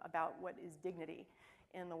ruling about what is dignity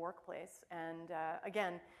in the workplace. And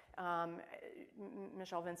again,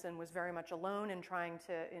 Michelle Vinson was very much alone in trying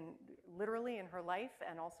to, literally in her life,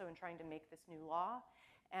 and also in trying to make this new law.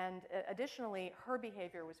 And additionally, her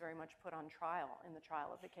behavior was very much put on trial in the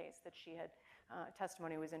trial of the case, that she had,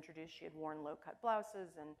 testimony was introduced, she had worn low-cut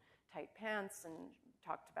blouses and tight pants and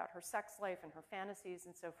talked about her sex life and her fantasies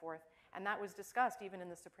and so forth. And that was discussed even in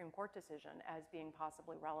the Supreme Court decision as being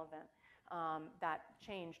possibly relevant. That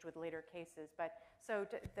changed with later cases. But so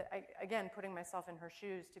again, putting myself in her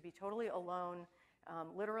shoes, to be totally alone,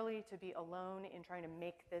 literally to be alone in trying to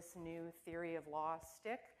make this new theory of law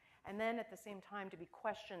stick, and then at the same time to be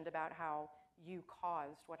questioned about how you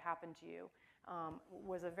caused what happened to you,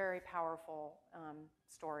 was a very powerful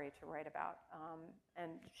story to write about,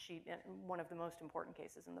 and one of the most important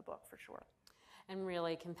cases in the book, for sure. And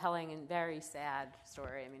really compelling and very sad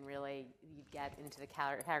story. I mean, really, you get into the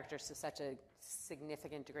characters to such a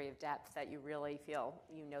significant degree of depth that you really feel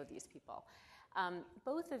you know these people.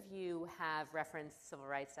 Both of you have referenced the Civil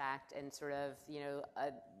Rights Act and sort of,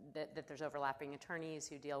 that there's overlapping attorneys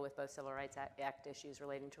who deal with both Civil Rights Act issues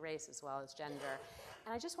relating to race as well as gender.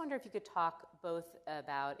 And I just wonder if you could talk both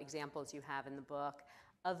about examples you have in the book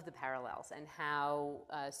of the parallels and how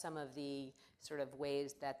some of the sort of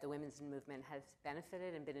ways that the women's movement has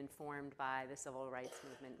benefited and been informed by the civil rights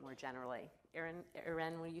movement more generally.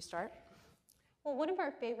 Irin, will you start? Well, one of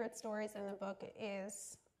our favorite stories in the book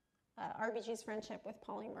is RBG's friendship with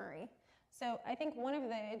Pauli Murray. So I think one of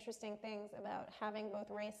the interesting things about having both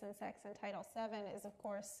race and sex in Title VII is, of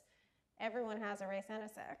course, everyone has a race and a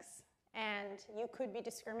sex. And you could be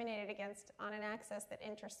discriminated against on an axis that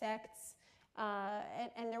intersects.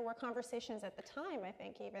 And there were conversations at the time, I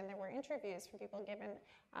think even. There were interviews from people given.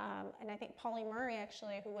 And I think Pauli Murray,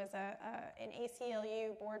 actually, who was an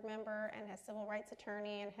ACLU board member and a civil rights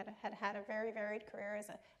attorney and had a very varied career as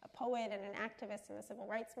a poet and an activist in the civil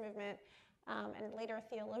rights movement, and later a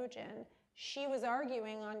theologian, she was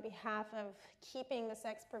arguing on behalf of keeping the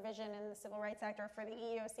sex provision in the Civil Rights Act, or for the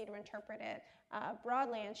EEOC to interpret it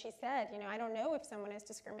broadly. And she said, I don't know if someone is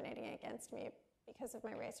discriminating against me because of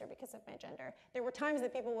my race or because of my gender. There were times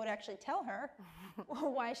that people would actually tell her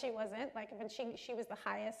why she wasn't. Like when she was the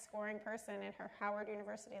highest scoring person in her Howard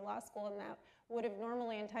University Law School, and that would have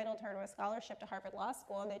normally entitled her to a scholarship to Harvard Law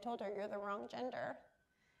School, and they told her, you're the wrong gender.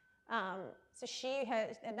 So she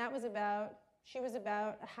was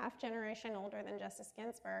about a half generation older than Justice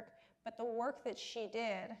Ginsburg, but the work that she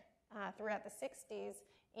did throughout the 60s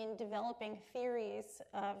in developing theories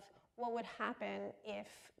of what would happen if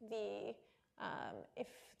the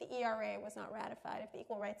ERA was not ratified, if the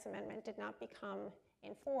Equal Rights Amendment did not become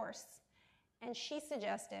in force. And she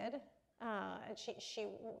suggested, and she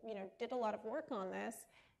did a lot of work on this,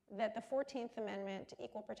 that the 14th Amendment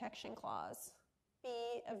Equal Protection Clause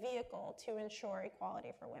be a vehicle to ensure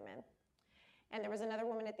equality for women. And there was another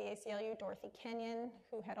woman at the ACLU, Dorothy Kenyon,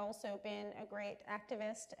 who had also been a great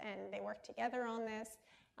activist, and they worked together on this.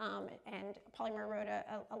 And Pauli Murray wrote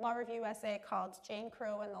a law review essay called Jane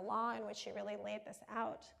Crow and the Law, in which she really laid this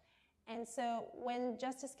out. And so when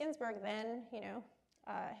Justice Ginsburg then,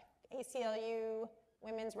 ACLU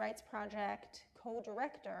Women's Rights Project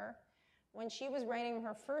co-director, when she was writing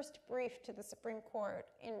her first brief to the Supreme Court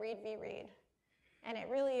in Reed v. Reed, and it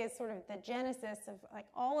really is sort of the genesis of like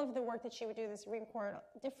all of the work that she would do in the Supreme Court.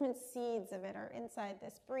 Different seeds of it are inside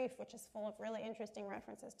this brief, which is full of really interesting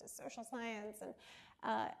references to social science.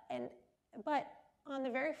 But on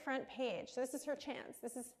the very front page, so this is her chance.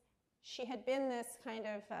 She had been this kind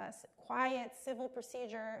of quiet civil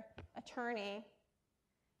procedure attorney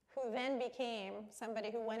who then became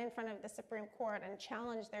somebody who went in front of the Supreme Court and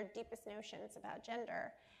challenged their deepest notions about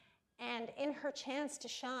gender. And in her chance to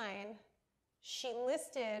shine, she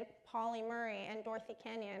listed Pauli Murray and Dorothy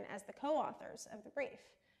Kenyon as the co-authors of the brief,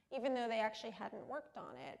 even though they actually hadn't worked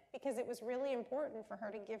on it, because it was really important for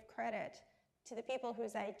her to give credit to the people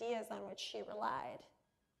whose ideas on which she relied.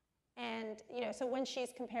 And so when she's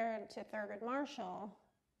compared to Thurgood Marshall,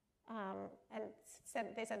 and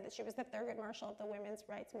they said that she was the Thurgood Marshall of the women's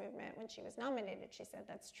rights movement when she was nominated, she said,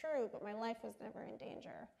 that's true, but my life was never in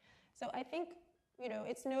danger. So I think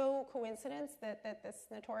it's no coincidence that this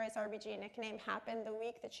notorious RBG nickname happened the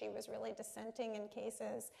week that she was really dissenting in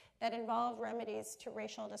cases that involved remedies to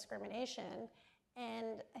racial discrimination.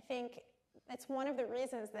 And I think it's one of the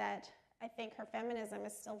reasons that I think her feminism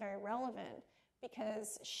is still very relevant,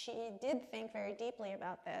 because she did think very deeply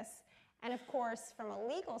about this. And of course, from a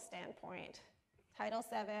legal standpoint, Title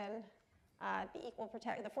VII,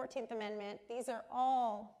 the 14th Amendment, these are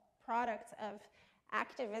all products of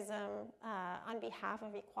activism on behalf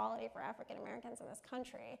of equality for African Americans in this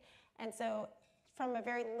country. And so from a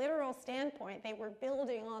very literal standpoint, they were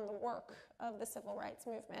building on the work of the civil rights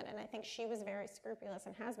movement. And I think she was very scrupulous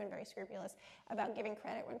and has been very scrupulous about giving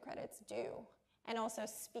credit when credit's due, and also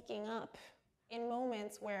speaking up in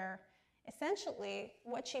moments where essentially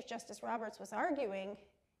what Chief Justice Roberts was arguing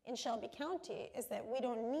in Shelby County is that we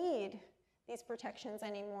don't need these protections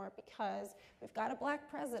anymore because we've got a black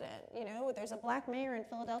president, there's a black mayor in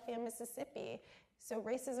Philadelphia, Mississippi, so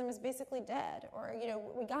racism is basically dead, or,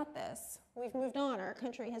 we got this, we've moved on, our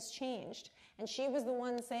country has changed. And she was the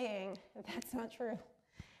one saying that that's not true.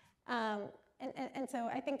 And so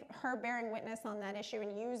I think her bearing witness on that issue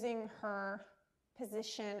and using her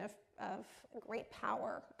position of great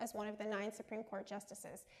power as one of the 9 Supreme Court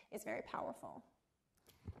justices is very powerful.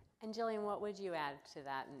 And Gillian, what would you add to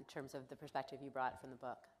that in terms of the perspective you brought from the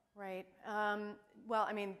book? Right. Well,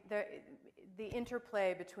 I mean, the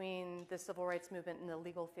interplay between the civil rights movement and the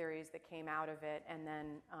legal theories that came out of it, and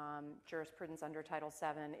then jurisprudence under Title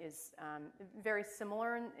VII, is very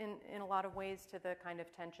similar in a lot of ways to the kind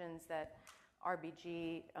of tensions that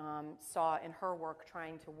RBG saw in her work,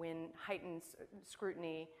 trying to win heightened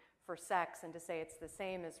scrutiny for sex and to say it's the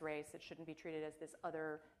same as race, it shouldn't be treated as this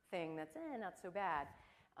other thing that's not so bad.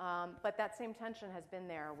 But that same tension has been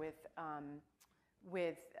there with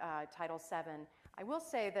Title VII. I will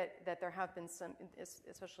say that there have been some,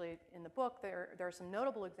 especially in the book, there are some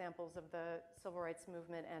notable examples of the civil rights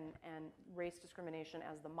movement and race discrimination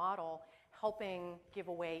as the model, helping give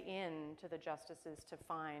a way in to the justices to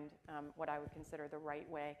find what I would consider the right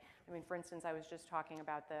way. I mean, for instance, I was just talking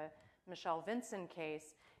about the Michelle Vinson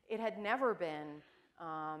case. It had never been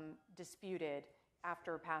disputed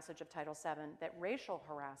after passage of Title VII that racial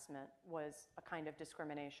harassment was a kind of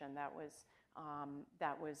discrimination that was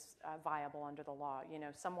viable under the law.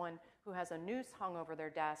 Someone who has a noose hung over their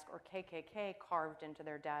desk or KKK carved into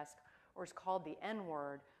their desk or is called the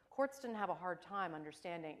N-word, courts didn't have a hard time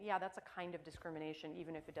understanding, yeah, that's a kind of discrimination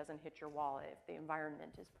even if it doesn't hit your wallet, if the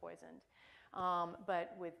environment is poisoned.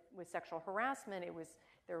 But with sexual harassment,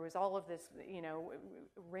 there was all of this,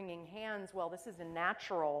 wringing hands. Well, this is a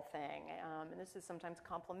natural thing, and this is sometimes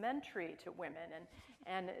complimentary to women,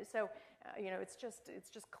 and so it's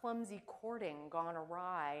just clumsy courting gone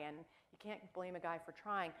awry, and you can't blame a guy for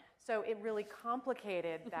trying. So it really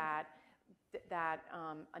complicated that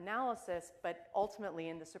analysis, but ultimately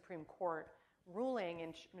in the Supreme Court ruling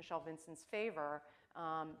in Michelle Vinson's favor,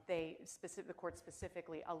 the court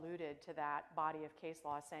specifically alluded to that body of case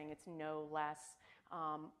law, saying it's no less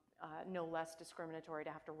discriminatory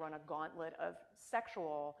to have to run a gauntlet of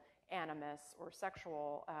sexual animus or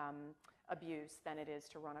sexual abuse than it is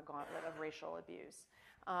to run a gauntlet of racial abuse.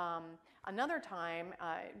 Another time,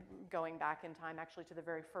 going back in time actually to the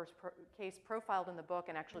very first case profiled in the book,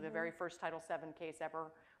 and actually the very first Title VII case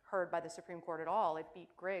ever heard by the Supreme Court at all, it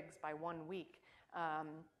beat Griggs by 1 week,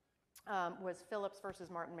 was Phillips versus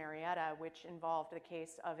Martin Marietta, which involved the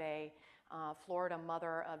case of a Florida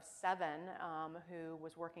mother of 7 who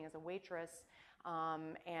was working as a waitress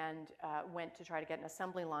and went to try to get an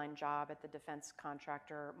assembly line job at the defense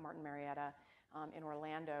contractor Martin Marietta in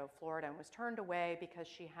Orlando, Florida, and was turned away because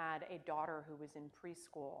she had a daughter who was in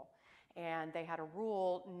preschool. And they had a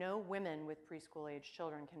rule, no women with preschool-age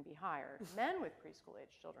children can be hired. Men with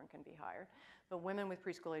preschool-age children can be hired, but women with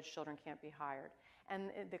preschool-age children can't be hired.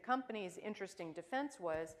 And the company's interesting defense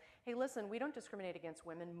was, hey, listen, we don't discriminate against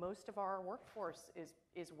women. Most of our workforce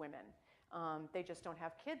is women. They just don't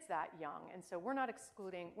have kids that young. And so we're not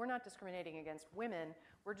discriminating against women.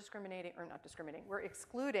 We're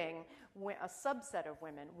excluding a subset of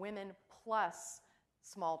women plus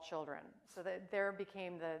small children. So that there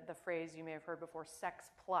became the phrase you may have heard before,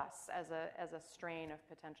 sex plus, as a strain of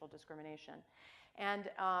potential discrimination. And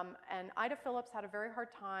Ida Phillips had a very hard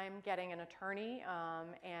time getting an attorney,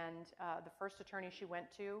 and the first attorney she went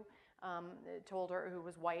to told her, who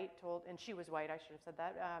was white, and she was white, I should have said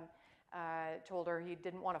that, told her he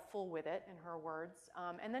didn't want to fool with it, in her words.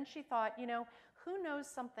 And then she thought, who knows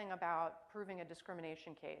something about proving a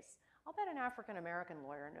discrimination case? I'll bet an African-American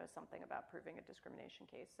lawyer knows something about proving a discrimination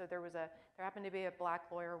case. So there happened to be a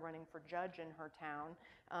black lawyer running for judge in her town.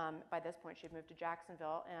 By this point, she had moved to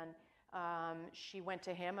Jacksonville, and She went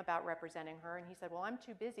to him about representing her, and he said, well, I'm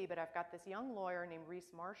too busy, but I've got this young lawyer named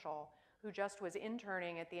Reese Marshall who just was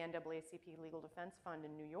interning at the NAACP Legal Defense Fund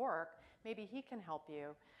in New York. Maybe he can help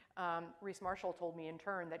you. Reese Marshall told me in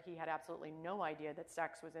turn that he had absolutely no idea that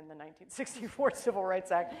sex was in the 1964 Civil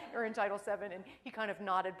Rights Act or in Title VII, and he kind of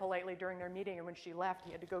nodded politely during their meeting, and when she left,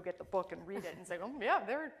 he had to go get the book and read it and say, oh, yeah,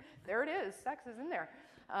 there it is, sex is in there.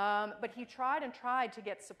 But he tried and tried to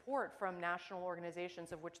get support from national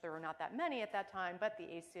organizations, of which there were not that many at that time, but the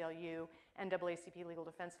ACLU, NAACP Legal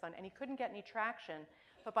Defense Fund, and he couldn't get any traction.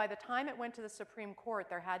 But by the time it went to the Supreme Court,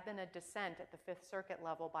 there had been a dissent at the Fifth Circuit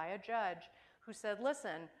level by a judge who said,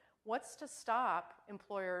 listen, what's to stop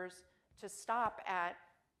employers to stop at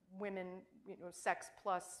women, sex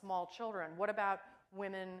plus small children? What about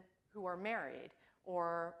women who are married,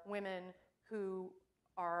 or women who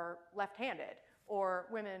are left-handed, or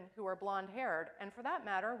women who are blonde-haired? And for that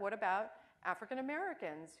matter, what about African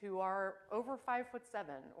Americans who are over 5'7",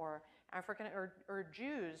 or African or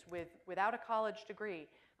Jews without a college degree?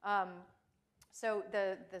 So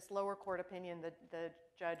this lower court opinion, the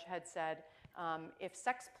judge had said, if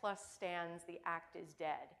sex plus stands, the act is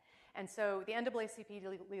dead. And so the NAACP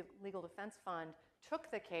Legal Defense Fund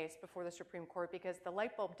took the case before the Supreme Court because the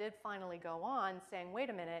light bulb did finally go on, saying, wait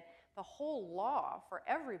a minute, the whole law for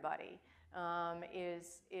everybody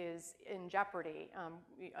is in jeopardy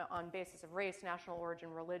on basis of race, national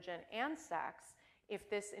origin, religion, and sex if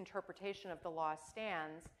this interpretation of the law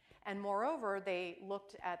stands. And moreover, they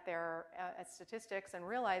looked at their statistics and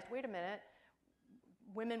realized, wait a minute,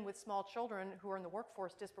 women with small children who are in the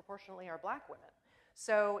workforce disproportionately are black women.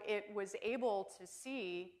 So it was able to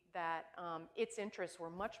see that its interests were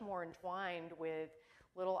much more entwined with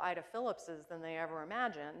little Ida Phillips's than they ever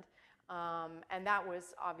imagined. And that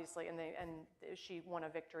was obviously, and she won a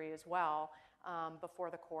victory as well before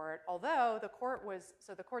the court. Although the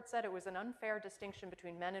court said it was an unfair distinction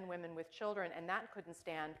between men and women with children, and that couldn't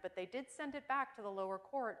stand. But they did send it back to the lower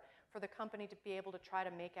court for the company to be able to try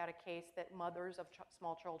to make out a case that mothers of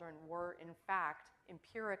small children were, in fact,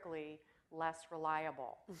 empirically less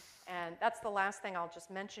reliable. And that's the last thing I'll just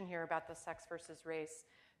mention here about the sex versus race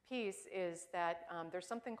piece, is that there's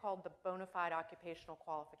something called the bona fide occupational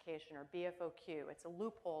qualification, or BFOQ. It's a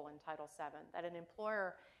loophole in Title VII that an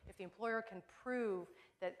employer, if the employer can prove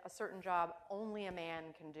that a certain job only a man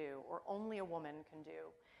can do or only a woman can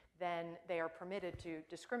do, then they are permitted to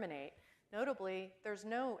discriminate. Notably, there's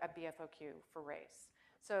no BFOQ for race.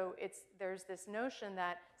 So there's this notion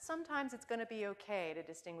that sometimes it's going to be okay to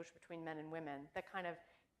distinguish between men and women, that kind of,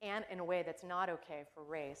 and in a way that's not okay for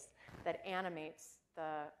race, that animates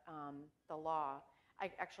the law.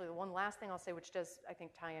 Actually, the one last thing I'll say, which does, I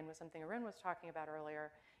think, tie in with something Irin was talking about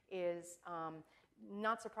earlier, is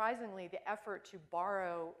not surprisingly, the effort to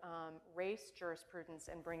borrow race jurisprudence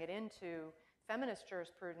and bring it into feminist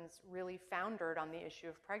jurisprudence really foundered on the issue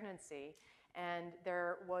of pregnancy. And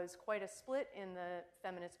there was quite a split in the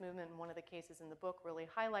feminist movement, and one of the cases in the book really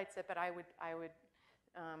highlights it, but I would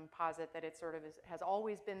posit that it sort of has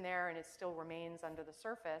always been there and it still remains under the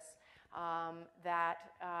surface, that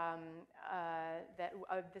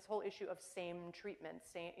this whole issue of same treatment,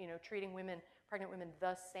 treating pregnant women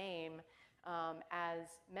the same as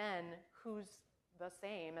men, who's the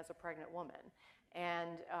same as a pregnant woman.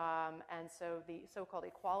 And so the so-called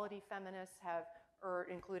equality feminists have,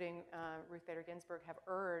 including Ruth Bader Ginsburg, have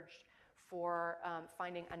urged for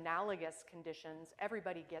finding analogous conditions.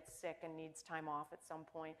 Everybody gets sick and needs time off at some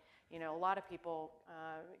point. A lot of people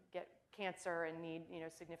get cancer and need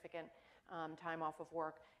significant time off of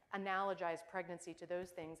work. Analogize pregnancy to those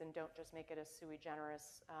things and don't just make it a sui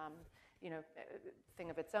generis thing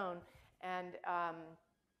of its own. And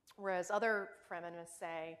whereas other feminists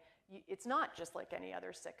say it's not just like any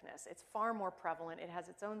other sickness. It's far more prevalent. It has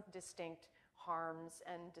its own distinct harms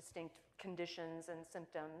and distinct conditions and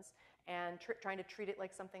symptoms, and trying to treat it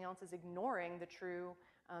like something else is ignoring the true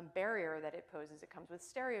barrier that it poses. It comes with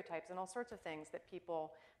stereotypes and all sorts of things that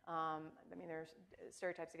people, there's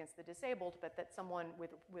stereotypes against the disabled, but that someone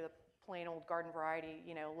with a plain old garden variety,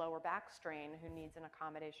 lower back strain who needs an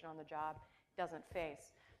accommodation on the job doesn't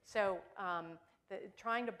face. So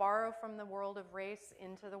trying to borrow from the world of race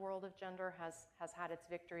into the world of gender has had its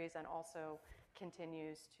victories and also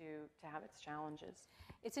continues to have its challenges.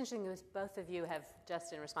 It's interesting because both of you have,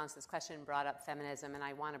 just in response to this question, brought up feminism, and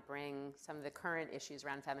I want to bring some of the current issues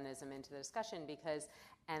around feminism into the discussion because,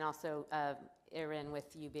 and also Irin,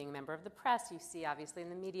 with you being a member of the press, you see obviously in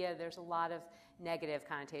the media there's a lot of negative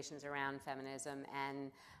connotations around feminism,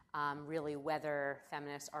 and really whether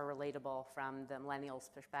feminists are relatable from the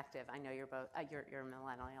millennials' perspective. I know you're both, you're a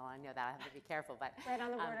millennial, I know that, I have to be careful, but. Right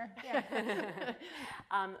on the border, yeah.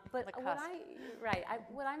 But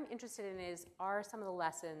what I'm interested in is, are some of the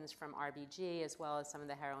lessons from RBG, as well as some of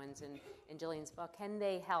the heroines in Gillian's book, can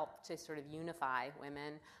they help to sort of unify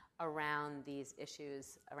women around these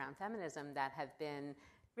issues around feminism that have been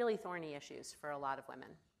really thorny issues for a lot of women?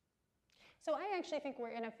 So I actually think we're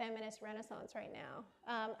in a feminist renaissance right now.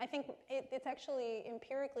 I think it's actually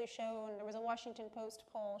empirically shown, there was a Washington Post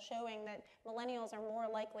poll showing that millennials are more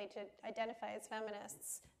likely to identify as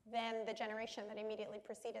feminists than the generation that immediately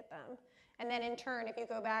preceded them. And then in turn, if you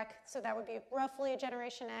go back, so that would be roughly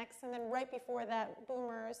Generation X, and then right before that,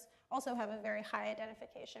 boomers also have a very high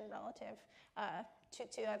identification relative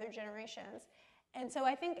to other generations. And so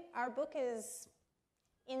I think our book is,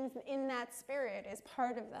 in that spirit, is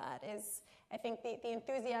part of that. Is, I think the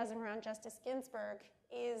enthusiasm around Justice Ginsburg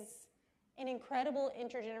is an incredible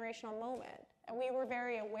intergenerational moment, and we were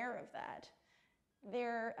very aware of that.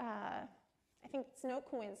 I think it's no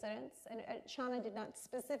coincidence, and Shauna did not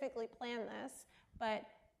specifically plan this, but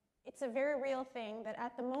it's a very real thing that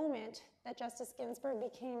at the moment that Justice Ginsburg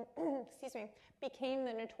became, became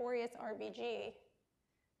the notorious RBG,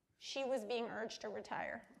 she was being urged to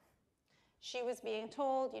retire. She was being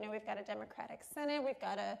told, you know, we've got a Democratic Senate, we've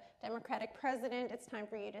got a Democratic president, it's time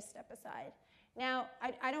for you to step aside. Now,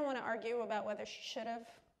 I don't want to argue about whether she should have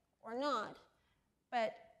or not,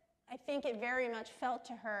 but I think it very much felt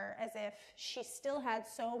to her as if she still had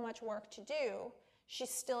so much work to do. She's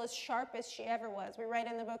still as sharp as she ever was. We write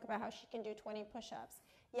in the book about how she can do 20 push-ups.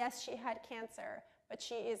 Yes, she had cancer, but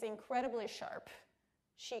she is incredibly sharp.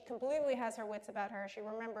 She completely has her wits about her. She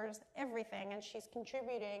remembers everything, and she's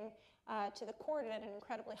contributing to the court at an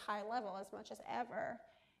incredibly high level, as much as ever.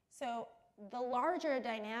 So the larger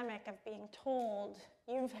dynamic of being told,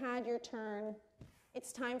 you've had your turn,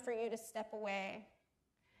 it's time for you to step away,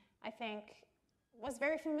 I think was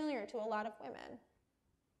very familiar to a lot of women.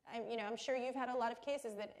 I'm sure you've had a lot of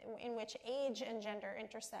cases in which age and gender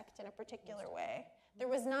intersect in a particular way. There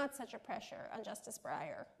was not such a pressure on Justice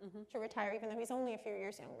Breyer to retire, even though he's only a few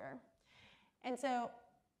years younger. And so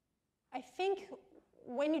I think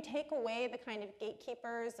when you take away the kind of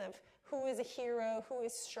gatekeepers of who is a hero, who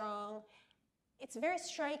is strong, it's very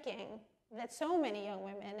striking that so many young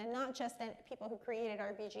women, and not just people who created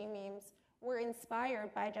RBG memes, were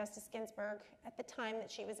inspired by Justice Ginsburg at the time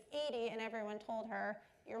that she was 80 and everyone told her,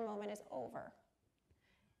 your moment is over.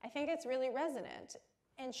 I think it's really resonant.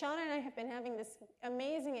 And Shauna and I have been having this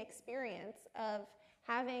amazing experience of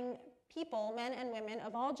having people, men and women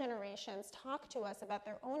of all generations, talk to us about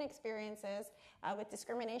their own experiences with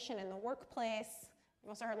discrimination in the workplace. You've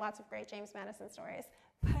also heard lots of great James Madison stories.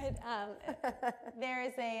 But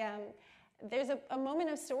there's a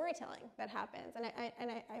moment of storytelling that happens, and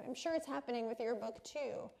I'm sure it's happening with your book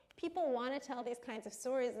too. People want to tell these kinds of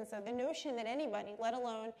stories, and so the notion that anybody, let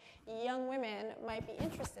alone young women, might be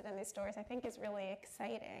interested in these stories, I think is really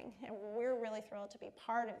exciting, and we're really thrilled to be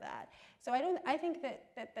part of that. So I think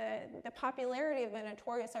that the popularity of the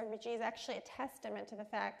notorious RBG is actually a testament to the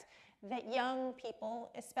fact that young people,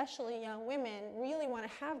 especially young women, really want to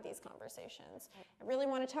have these conversations. I really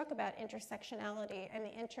want to talk about intersectionality and the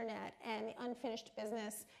internet and the unfinished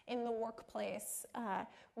business in the workplace.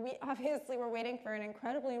 We obviously were waiting for an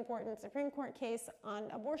incredibly important Supreme Court case on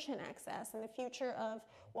abortion access and the future of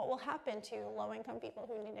what will happen to low-income people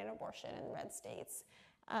who need an abortion in red states.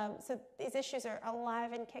 So these issues are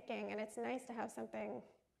alive and kicking, and it's nice to have something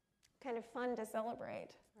kind of fun to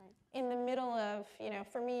celebrate. Right. In the middle of,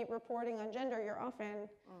 for me, reporting on gender, you're often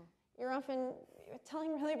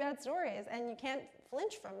telling really bad stories, and you can't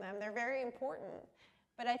flinch from them. They're very important.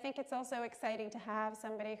 But I think it's also exciting to have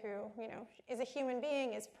somebody who, is a human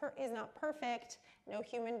being, is not perfect, no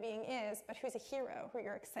human being is, but who's a hero, who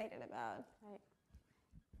you're excited about. Right.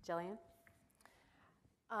 Gillian?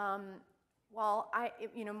 Well,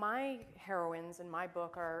 my heroines in my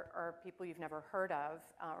book are people you've never heard of,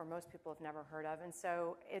 or most people have never heard of, and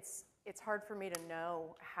so it's hard for me to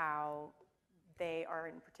know how they are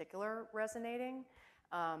in particular resonating.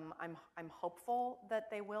 I'm hopeful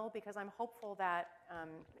that they will, because I'm hopeful that,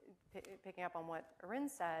 picking up on what Irin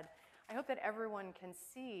said, I hope that everyone can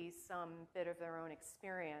see some bit of their own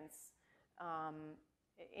experience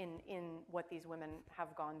in what these women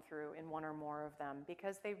have gone through, in one or more of them,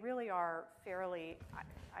 because they really are fairly,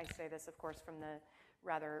 I say this, of course, from the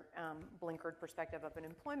rather blinkered perspective of an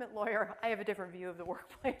employment lawyer. I have a different view of the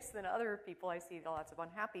workplace than other people. I see lots of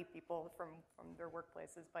unhappy people from their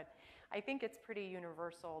workplaces, but I think it's pretty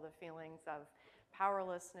universal, the feelings of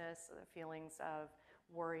powerlessness, the feelings of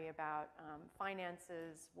worry about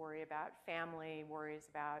finances, worry about family, worries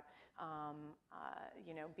about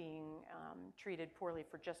being treated poorly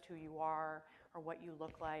for just who you are or what you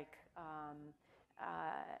look like.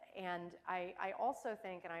 And I also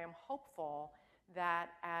think, and I am hopeful, that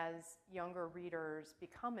as younger readers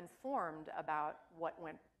become informed about what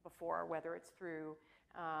went before, whether it's through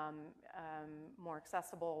more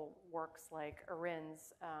accessible works like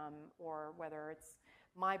Irin's, or whether it's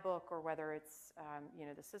my book, or whether it's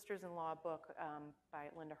the Sisters-in-Law book by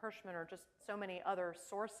Linda Hirschman, or just so many other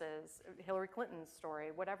sources, Hillary Clinton's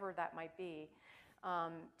story, whatever that might be,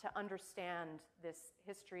 to understand this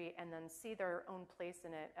history and then see their own place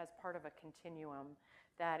in it as part of a continuum.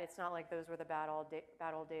 That it's not like those were the bad old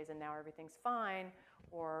days and now everything's fine,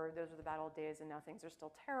 or those were the bad old days and now things are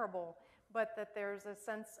still terrible, but that there's a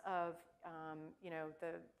sense of,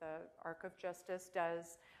 the arc of justice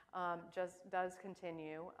does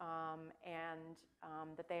continue, and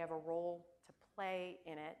that they have a role to play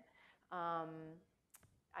in it.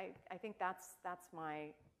 I think that's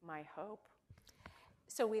my hope.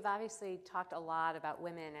 So we've obviously talked a lot about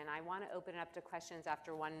women, and I want to open it up to questions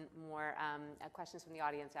after one more, questions from the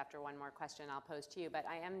audience after one more question I'll pose to you. But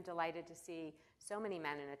I am delighted to see so many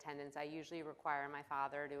men in attendance. I usually require my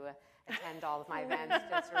father to attend all of my events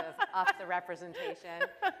to sort of up the representation.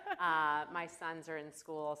 My sons are in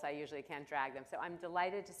school, so I usually can't drag them. So I'm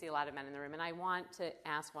delighted to see a lot of men in the room. And I want to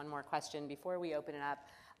ask one more question before we open it up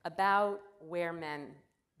about where men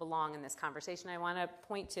belong in this conversation. I want to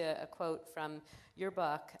point to a quote from your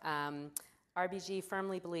book. RBG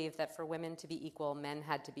firmly believed that for women to be equal, men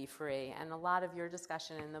had to be free. And a lot of your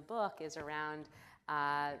discussion in the book is around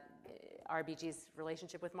RBG's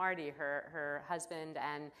relationship with Marty, her husband,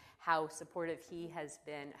 and how supportive he had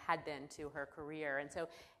been to her career. And so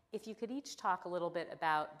if you could each talk a little bit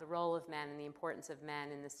about the role of men and the importance of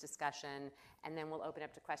men in this discussion, and then we'll open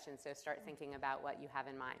up to questions, so start thinking about what you have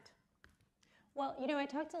in mind. Well, I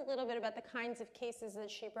talked a little bit about the kinds of cases that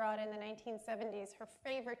she brought in the 1970s. Her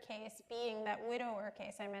favorite case being that widower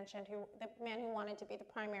case I mentioned, the man who wanted to be the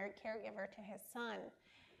primary caregiver to his son.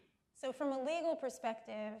 So from a legal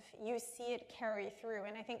perspective, you see it carry through.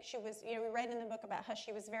 And I think she was, we write in the book about how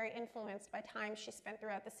she was very influenced by time she spent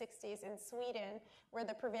throughout the 60s in Sweden, where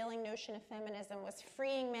the prevailing notion of feminism was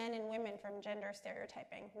freeing men and women from gender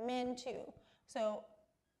stereotyping, men too. So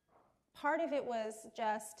part of it was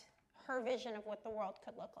just her vision of what the world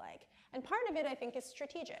could look like. And part of it, I think, is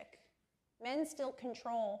strategic. Men still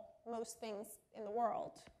control most things in the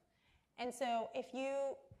world. And so if you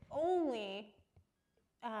only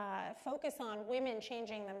focus on women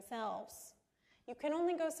changing themselves, you can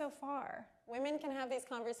only go so far. Women can have these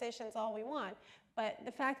conversations all we want, but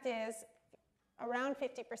the fact is, around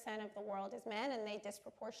 50% of the world is men, and they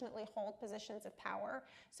disproportionately hold positions of power.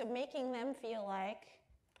 So making them feel like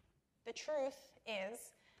the truth is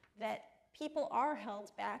that people are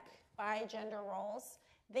held back by gender roles.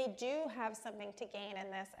 They do have something to gain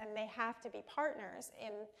in this, and they have to be partners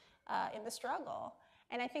in the struggle.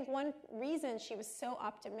 And I think one reason she was so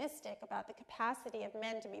optimistic about the capacity of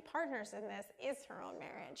men to be partners in this is her own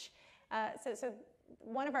marriage. So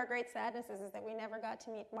one of our great sadnesses is that we never got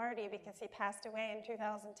to meet Marty because he passed away in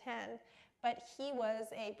 2010. But he was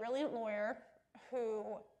a brilliant lawyer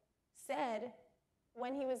who said,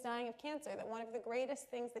 when he was dying of cancer, that one of the greatest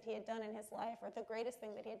things that he had done in his life, or the greatest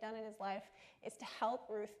thing that he had done in his life, is to help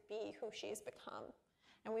Ruth be who she's become.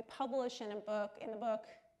 And we publish in the book,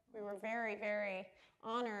 we were very, very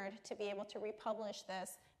honored to be able to republish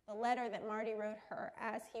this, the letter that Marty wrote her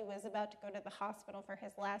as he was about to go to the hospital for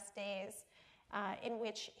his last days, in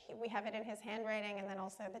which we have it in his handwriting, and then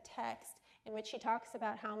also the text, in which he talks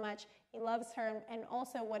about how much he loves her, and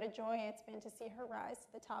also what a joy it's been to see her rise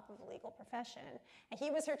to the top of the legal profession. And he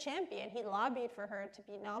was her champion. He lobbied for her to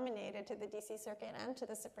be nominated to the DC Circuit and to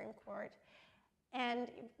the Supreme Court. And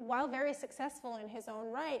while very successful in his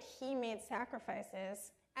own right, he made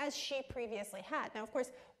sacrifices as she previously had. Now, of course,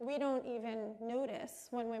 we don't even notice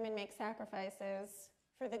when women make sacrifices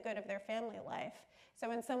for the good of their family life.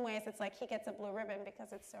 So in some ways, it's like he gets a blue ribbon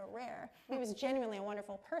because it's so rare. He was genuinely a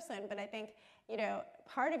wonderful person, but I think,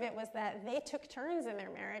 part of it was that they took turns in their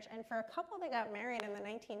marriage, and for a couple that got married in the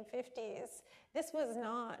 1950s, this was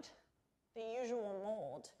not the usual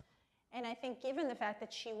mold. And I think given the fact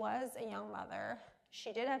that she was a young mother,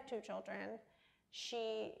 she did have 2 children,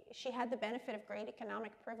 she had the benefit of great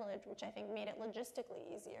economic privilege, which I think made it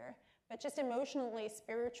logistically easier, but just emotionally,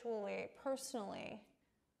 spiritually, personally,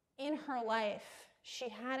 in her life, she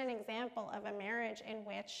had an example of a marriage in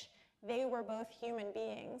which they were both human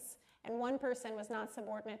beings, and one person was not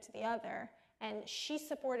subordinate to the other. And she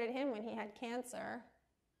supported him when he had cancer,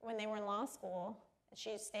 when they were in law school,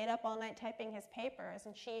 She stayed up all night typing his papers,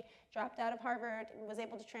 and she dropped out of Harvard and was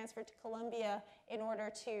able to transfer to Columbia in order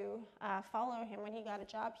to follow him when he got a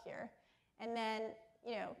job here. And then,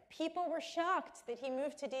 you know, people were shocked that he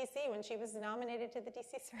moved to DC when she was nominated to the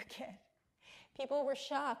DC circuit. People were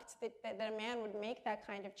shocked that a man would make that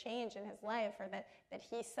kind of change in his life, or that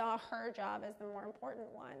he saw her job as the more important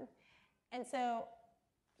one. And so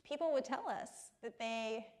people would tell us that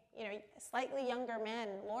they, you know, slightly younger men,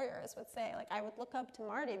 lawyers, would say, like, I would look up to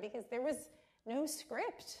Marty because there was no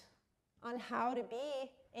script on how to be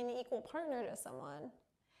an equal partner to someone.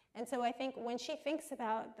 And so I think when she thinks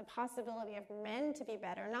about the possibility of men to be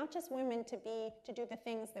better, not just women to do the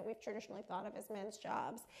things that we've traditionally thought of as men's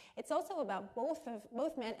jobs, it's also about both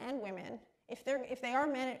men and women. If they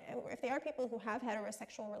are people who have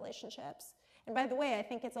heterosexual relationships. And by the way, I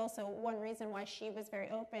think it's also one reason why she was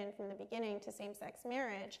very open from the beginning to same-sex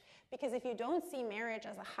marriage, because if you don't see marriage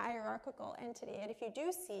as a hierarchical entity, and if you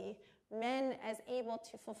do see men as able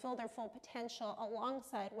to fulfill their full potential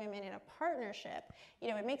alongside women in a partnership, you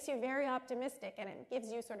know, it makes you very optimistic, and it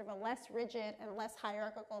gives you sort of a less rigid and less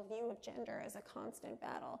hierarchical view of gender as a constant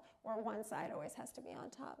battle, where one side always has to be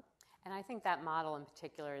on top. And I think that model in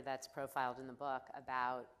particular that's profiled in the book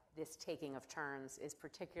about this taking of turns is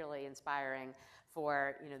particularly inspiring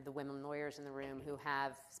for, you know, the women lawyers in the room who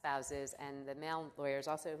have spouses, and the male lawyers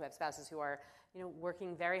also who have spouses who are, you know,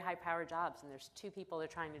 working very high-powered jobs, and there's two people they're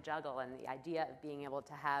trying to juggle, and the idea of being able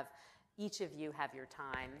to have each of you have your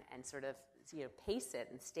time and sort of, you know, pace it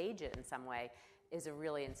and stage it in some way is a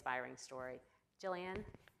really inspiring story. Gillian?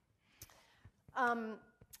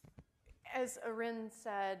 As Irin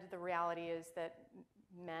said, the reality is that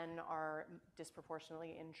men are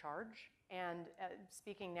disproportionately in charge. And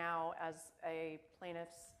speaking now as a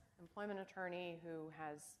plaintiff's employment attorney who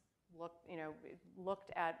has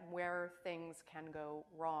looked at where things can go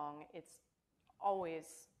wrong, it's always,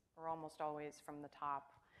 or almost always, from the top,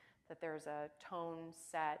 that there's a tone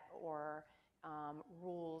set or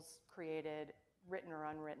rules created, written or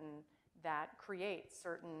unwritten, that create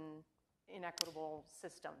certain inequitable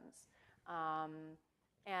systems.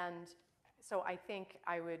 And so I think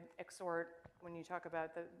I would exhort, when you talk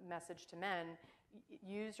about the message to men,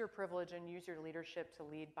 use your privilege and use your leadership to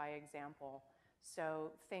lead by example.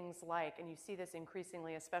 So things like, and you see this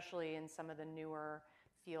increasingly, especially in some of the newer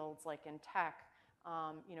fields like in tech,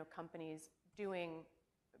 you know, companies doing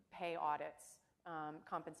pay audits,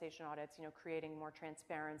 compensation audits, you know, creating more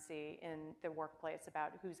transparency in the workplace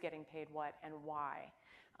about who's getting paid what and why.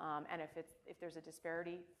 And if there's a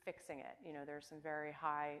disparity, fixing it. You know, there's some very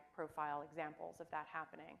high-profile examples of that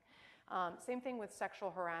happening. Same thing with sexual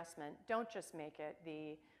harassment. Don't just make it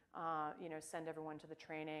the, you know, send everyone to the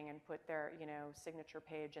training and put their, you know, signature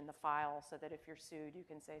page in the file so that if you're sued, you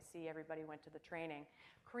can say, see, everybody went to the training.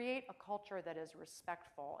 Create a culture that is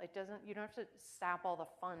respectful. You don't have to sap all the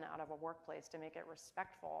fun out of a workplace to make it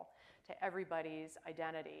respectful to everybody's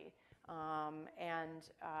identity, and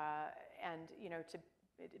you know, to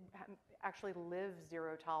actually live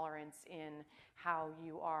zero tolerance in how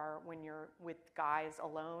you are when you're with guys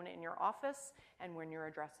alone in your office and when you're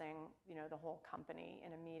addressing, you know, the whole company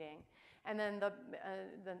in a meeting. And then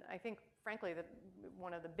I think, frankly, that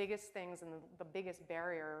one of the biggest things and the biggest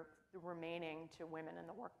barrier remaining to women in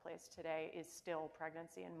the workplace today is still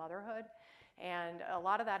pregnancy and motherhood. And a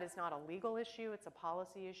lot of that is not a legal issue, it's a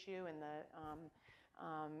policy issue, and the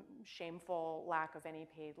shameful lack of any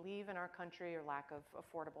paid leave in our country, or lack of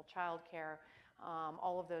affordable childcare.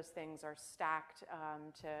 All of those things are stacked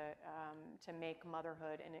to make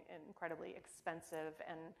motherhood an incredibly expensive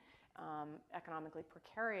and economically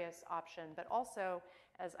precarious option. But also,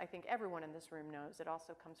 as I think everyone in this room knows, it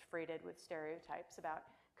also comes freighted with stereotypes about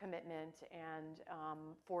commitment and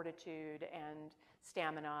fortitude and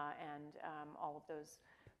stamina and all of those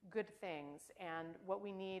good things. And what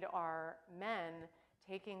we need are men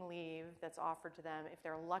taking leave that's offered to them if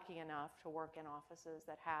they're lucky enough to work in offices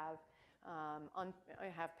that have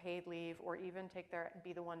paid leave, or even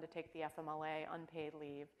be the one to take the FMLA unpaid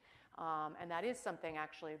leave. And that is something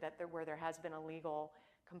actually where there has been a legal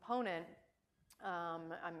component.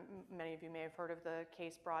 Many of you may have heard of the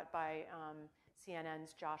case brought by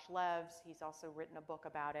CNN's Josh Leves. He's also written a book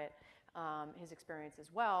about it, his experience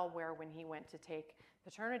as well, where when he went to take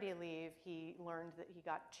paternity leave, he learned that he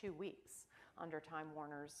got 2 weeks under Time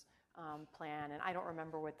Warner's plan, and I don't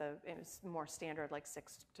remember what it was more standard, like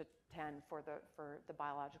 6 to 10 for the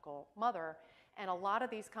biological mother. And a lot of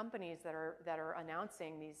these companies that are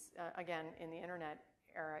announcing these, again, in the internet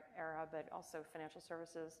era, but also financial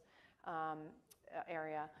services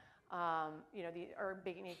area, you know, are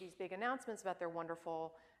making these big announcements about their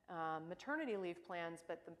wonderful maternity leave plans,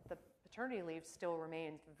 but the paternity leave still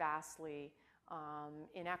remains vastly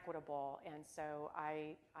inequitable. And so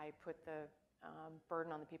I put the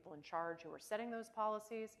burden on the people in charge who are setting those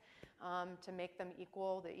policies to make them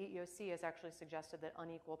equal. The EEOC has actually suggested that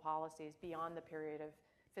unequal policies beyond the period of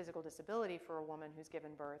physical disability for a woman who's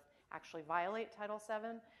given birth actually violate Title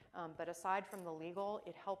VII. But aside from the legal,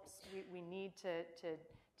 it helps. We need to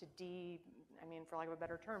for lack of a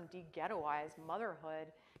better term, de-ghettoize motherhood.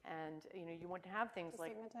 And you wouldn't have things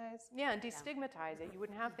like and destigmatize it. You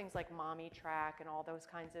wouldn't have things like mommy track and all those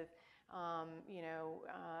kinds of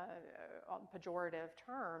pejorative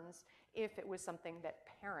terms if it was something that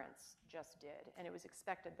parents just did, and it was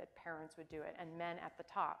expected that parents would do it, and men at the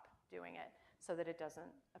top doing it, so that it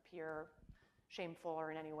doesn't appear shameful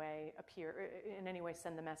or in any way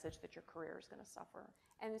send the message that your career is going to suffer.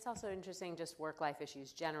 And it's also interesting, just work-life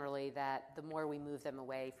issues generally, that the more we move them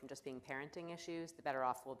away from just being parenting issues, the better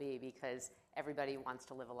off we'll be, because everybody wants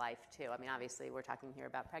to live a life too. I mean, obviously we're talking here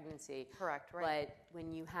about pregnancy. Correct, right. But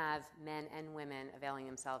when you have men and women availing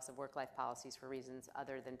themselves of work-life policies for reasons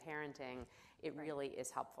other than parenting, it really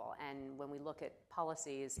is helpful. And when we look at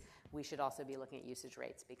policies, we should also be looking at usage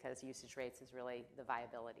rates, because usage rates is really the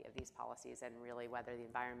viability of these policies, and really whether the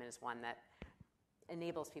environment is one that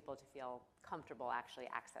enables people to feel comfortable actually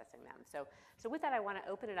accessing them. So with that, I want to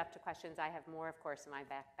open it up to questions. I have more, of course, in my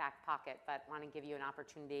back pocket, but want to give you an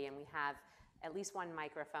opportunity, and we have at least one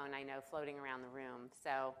microphone, I know, floating around the room.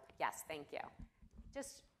 So yes, thank you.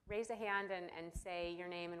 Just raise a hand and say your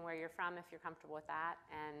name and where you're from if you're comfortable with that,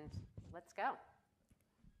 and let's go.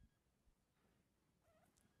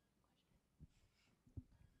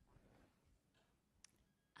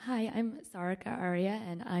 Hi, I'm Sarika Arya,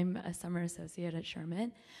 and I'm a summer associate at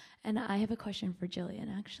Sherman. And I have a question for Gillian,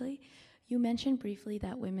 actually. You mentioned briefly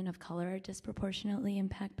that women of color are disproportionately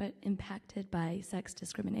impacted by sex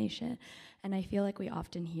discrimination. And I feel like we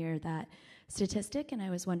often hear that statistic, and I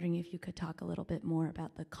was wondering if you could talk a little bit more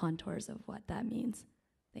about the contours of what that means.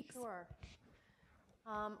 Thanks. Sure.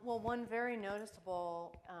 Well, one very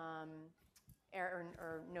noticeable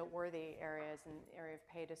or noteworthy area is in the area of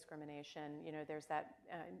pay discrimination. There's that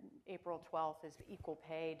April 12th is Equal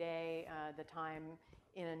Pay Day, the time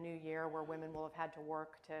in a new year where women will have had to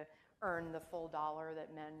work to earn the full dollar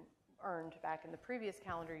that men earned back in the previous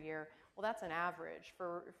calendar year. Well, that's an average.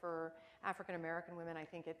 For African American women, I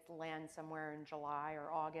think it lands somewhere in July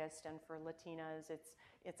or August, and for Latinas,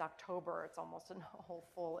 it's October. It's almost a whole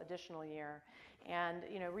full additional year. And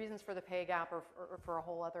reasons for the pay gap are for a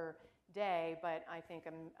whole other day, but I think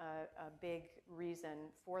a big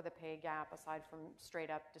reason for the pay gap, aside from straight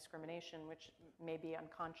up discrimination, which may be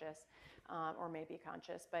unconscious or may be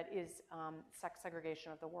conscious, but is sex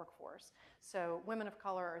segregation of the workforce. So women of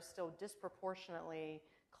color are still disproportionately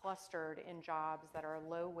clustered in jobs that are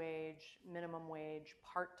low wage, minimum wage,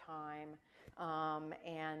 part-time,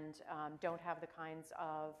 and don't have the kinds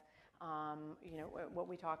of what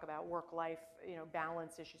we talk about work-life,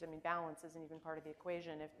 balance issues. I mean, balance isn't even part of the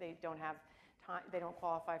equation. If they don't have time, they don't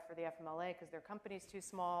qualify for the FMLA because their company's too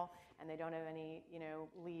small and they don't have any,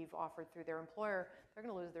 leave offered through their employer, they're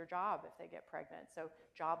going to lose their job if they get pregnant. So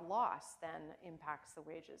job loss then impacts the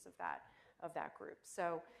wages of that group.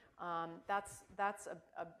 So that's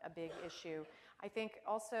a big issue. I think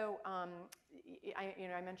also,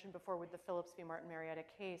 I mentioned before with the Phillips v. Martin Marietta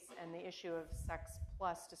case and the issue of sex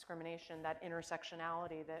plus discrimination, that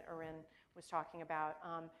intersectionality that Irin was talking about.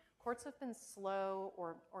 Courts have been slow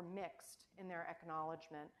or mixed in their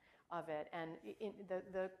acknowledgement of it. And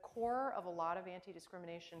the core of a lot of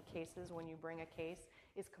anti-discrimination cases, when you bring a case,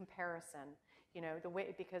 is comparison.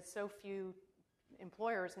 Because so few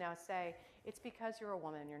employers now say, it's because you're a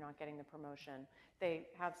woman, you're not getting the promotion. They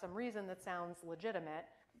have some reason that sounds legitimate.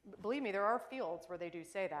 Believe me, there are fields where they do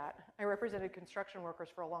say that. I represented construction workers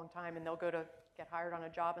for a long time, and they'll go to get hired on a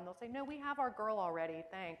job, and they'll say, no, we have our girl already,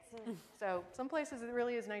 thanks. So some places it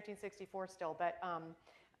really is 1964 still, but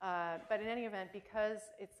in any event, because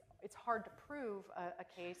it's hard to prove a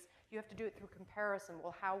case, you have to do it through comparison.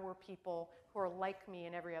 Well, how were people who are like me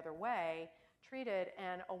in every other way treated?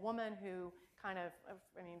 And a woman who kind of,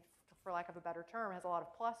 for lack of a better term, has a lot of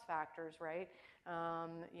plus factors, right?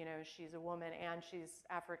 She's a woman and she's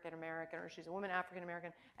African American, or she's a woman, African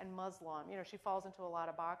American, and Muslim. She falls into a lot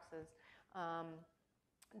of boxes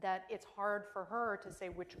that it's hard for her to say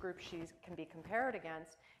which group she can be compared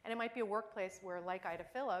against. And it might be a workplace where, like Ida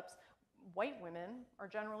Phillips, white women are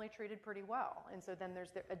generally treated pretty well. And so then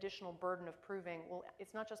there's the additional burden of proving, well,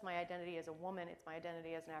 it's not just my identity as a woman, it's my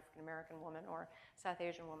identity as an African American woman or South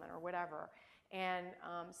Asian woman or whatever. And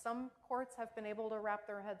some courts have been able to wrap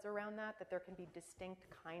their heads around that there can be distinct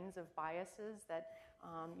kinds of biases that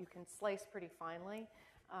You can slice pretty finely,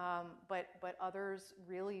 but others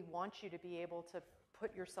really want you to be able to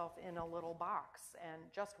put yourself in a little box and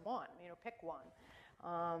just one, pick one.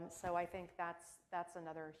 So I think that's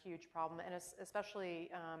another huge problem, and especially,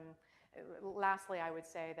 lastly, I would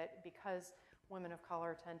say that because women of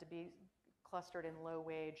color tend to be clustered in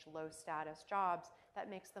low-wage, low-status jobs, that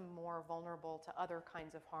makes them more vulnerable to other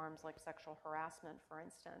kinds of harms like sexual harassment, for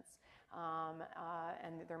instance.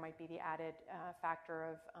 And there might be the added factor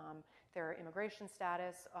of their immigration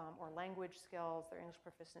status or language skills, their English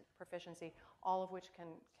proficiency, all of which can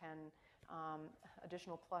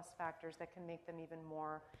additional plus factors that can make them even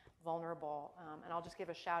more vulnerable. And I'll just give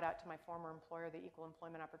a shout out to my former employer, the Equal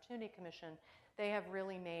Employment Opportunity Commission. They have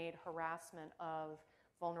really made harassment of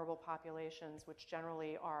vulnerable populations, which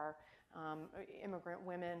generally are immigrant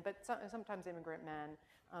women, but sometimes immigrant men,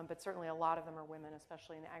 but certainly a lot of them are women,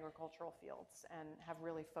 especially in the agricultural fields, and have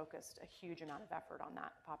really focused a huge amount of effort on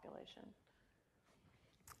that population.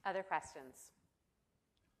 Other questions?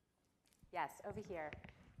 Yes, over here.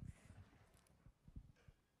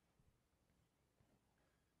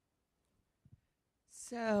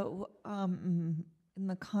 So, in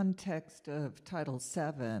the context of Title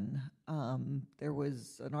VII, there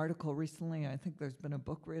was an article recently, I think there's been a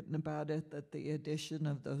book written about it, that the addition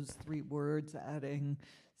of those 3 words, adding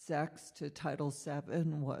sex to Title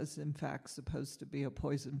VII, was in fact supposed to be a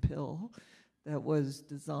poison pill that was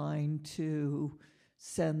designed to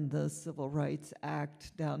send the Civil Rights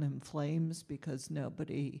Act down in flames, because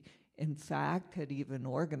nobody, in fact, had even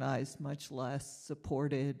organized, much less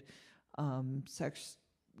supported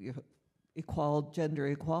gender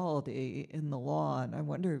equality in the law. And I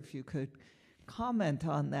wonder if you could comment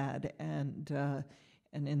on that, and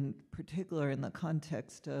in particular in the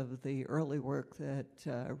context of the early work that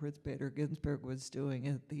Ruth Bader Ginsburg was doing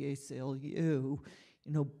at the ACLU,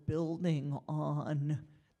 building on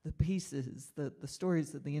the pieces, the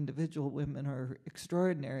stories of the individual women are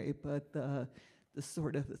extraordinary, but the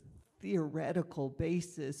sort of theoretical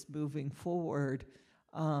basis moving forward,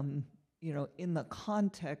 in the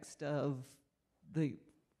context of the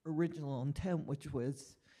original intent, which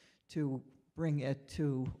was to bring it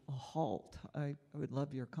to a halt. I would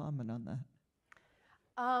love your comment on that.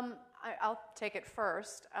 I'll take it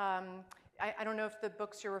first. I don't know if the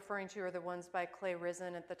books you're referring to are the ones by Clay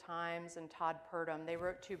Risen at the Times and Todd Purdom. They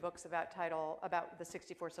wrote 2 books about the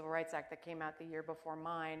 '64 Civil Rights Act that came out the year before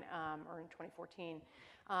mine, or in 2014.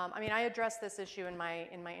 I addressed this issue in my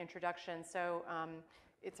introduction. So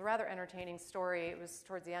it's a rather entertaining story. It was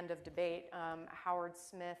towards the end of debate. Howard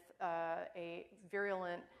Smith, a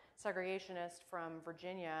virulent segregationist from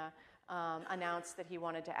Virginia, announced that he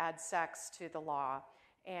wanted to add sex to the law.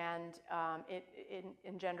 And it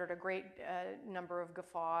engendered a great number of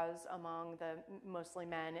guffaws among the mostly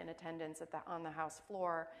men in attendance on the House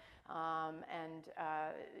floor, and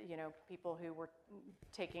people who were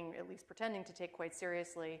at least pretending to take quite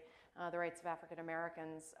seriously the rights of African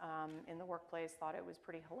Americans in the workplace thought it was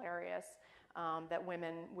pretty hilarious that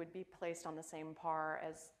women would be placed on the same par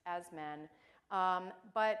as men.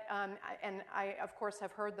 But I of course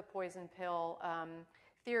have heard the poison pill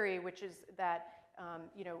theory, which is that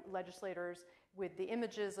legislators with the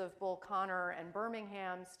images of Bull Connor and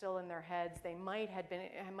Birmingham still in their heads, they might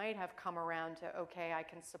have come around to, okay, I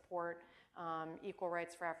can support equal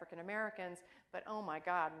rights for African Americans, but oh my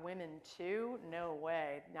God, women too? No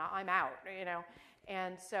way. Now I'm out,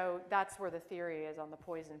 And so that's where the theory is on the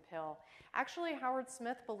poison pill. Actually, Howard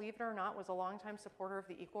Smith, believe it or not, was a longtime supporter of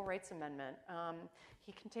the Equal Rights Amendment.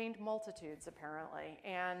 He contained multitudes, apparently,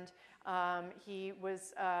 and he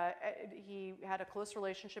had a close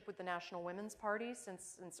relationship with the National Women's Party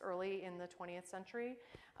since early in the 20th century,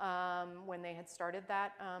 when they had started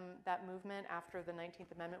that movement after the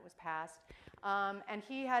 19th Amendment was passed, and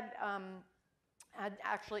he had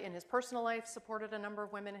actually in his personal life supported a number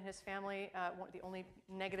of women in his family. The only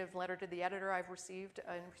negative letter to the editor I've received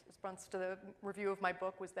in response to the review of my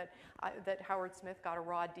book was that Howard Smith got a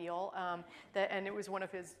raw deal, and it was one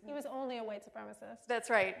of his... He was only a white supremacist. That's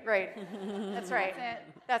right. That's right.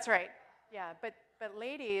 That's right. Yeah, but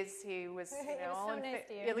ladies, he was,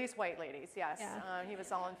 at least white ladies, yes. Yeah. He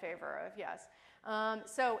was all in favor of, yes.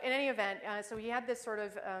 So in any event, so he had this sort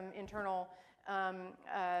of internal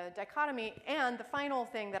dichotomy, and the final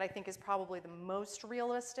thing that I think is probably the most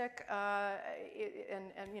realistic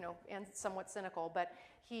and somewhat cynical, but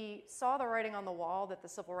he saw the writing on the wall that the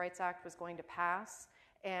Civil Rights Act was going to pass,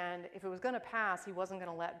 and if it was going to pass, he wasn't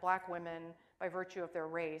going to let black women, by virtue of their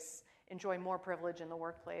race, enjoy more privilege in the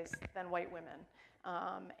workplace than white women.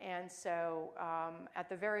 And so, at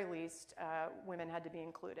the very least, women had to be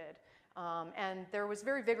included. And there was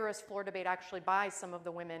very vigorous floor debate actually by some of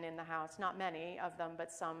the women in the House, not many of them,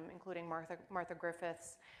 but some, including Martha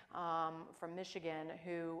Griffiths from Michigan,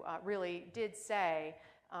 who really did say,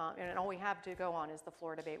 and all we have to go on is the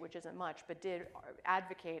floor debate, which isn't much, but did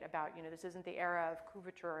advocate about, this isn't the era of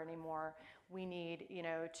couverture anymore. We need,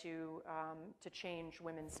 to change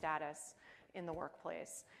women's status in the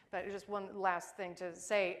workplace. But just one last thing to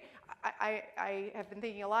say, I have been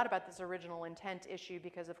thinking a lot about this original intent issue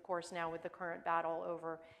because, of course, now with the current battle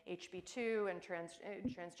over HB2 and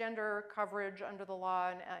transgender coverage under the law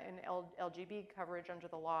and LGB coverage under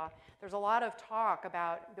the law, there's a lot of talk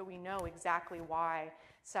about that we know exactly why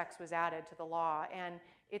sex was added to the law, and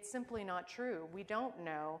it's simply not true. We don't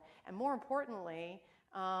know, and more importantly,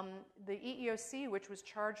 the EEOC, which was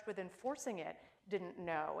charged with enforcing it, didn't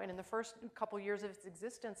know, and in the first couple years of its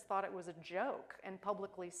existence thought it was a joke and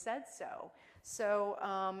publicly said so. So,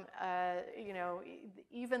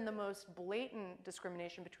 even the most blatant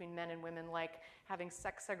discrimination between men and women, like having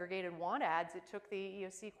sex-segregated want ads, it took the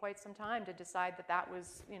EEOC quite some time to decide that that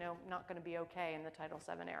was, not going to be okay in the Title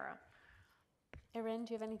VII era. Irin,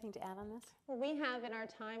 do you have anything to add on this? Well, we have in our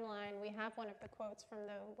timeline, we have one of the quotes from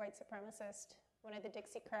the white supremacist, one of the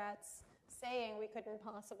Dixiecrats, saying we couldn't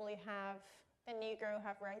possibly have the Negro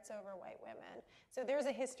have rights over white women. So there's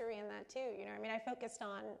a history in that too. I focused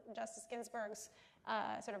on Justice Ginsburg's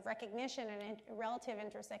sort of recognition and relative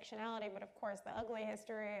intersectionality, but of course the ugly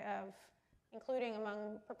history of, including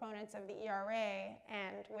among proponents of the ERA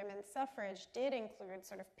and women's suffrage, did include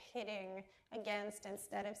sort of pitting against,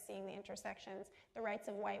 instead of seeing the intersections, the rights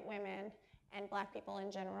of white women and black people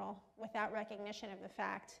in general, without recognition of the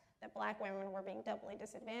fact that black women were being doubly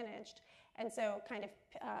disadvantaged. And so kind of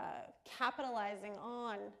capitalizing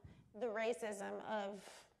on the racism of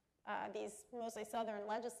these mostly Southern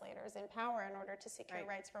legislators in power in order to secure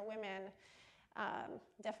rights for women,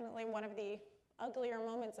 definitely one of the uglier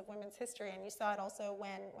moments of women's history. And you saw it also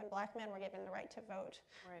when black men were given the right to vote,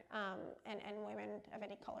 and women of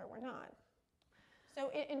any color were not. So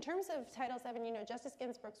in terms of Title VII, Justice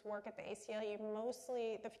Ginsburg's work at the ACLU,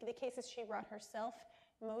 mostly, the cases she brought herself,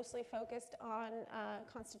 mostly focused on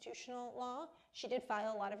constitutional law. She did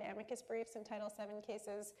file a lot of amicus briefs in Title VII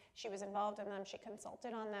cases. She was involved in them. She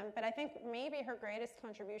consulted on them. But I think maybe her greatest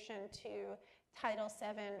contribution to Title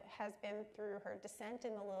VII has been through her dissent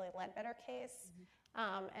in the Lilly Ledbetter case.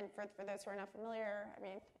 And for those who are not familiar,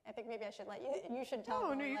 I think maybe I should let you should tell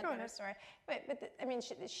the Lilly Ledbetter story. But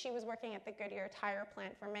she was working at the Goodyear tire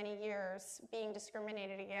plant for many years, being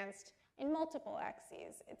discriminated against in multiple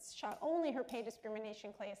axes. It's shot only her pay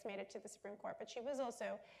discrimination case made it to the Supreme Court, but she was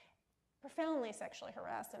also profoundly sexually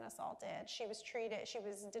harassed and assaulted. She was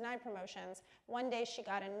denied promotions. One day she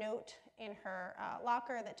got a note in her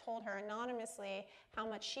locker that told her anonymously how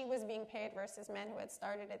much she was being paid versus men who had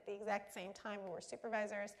started at the exact same time who were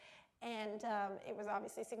supervisors. And it was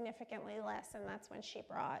obviously significantly less, and that's when she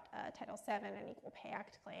brought Title VII and Equal Pay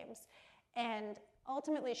Act claims. And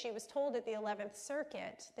ultimately, she was told at the 11th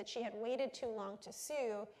Circuit that she had waited too long to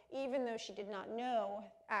sue, even though she did not know,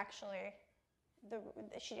 actually,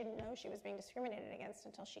 she didn't know she was being discriminated against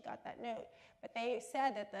until she got that note. But they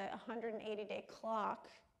said that the 180-day clock,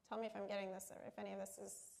 tell me if I'm getting this or if any of this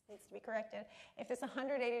needs to be corrected, if this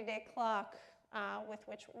 180-day clock with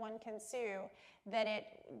which one can sue, that it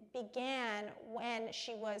began when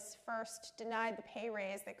she was first denied the pay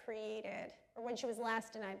raise that created, or when she was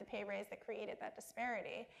last denied the pay raise that created that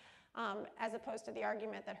disparity, as opposed to the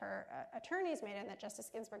argument that her attorneys made and that Justice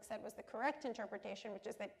Ginsburg said was the correct interpretation, which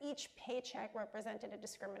is that each paycheck represented a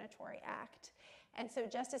discriminatory act. And so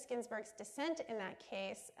Justice Ginsburg's dissent in that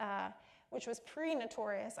case, which was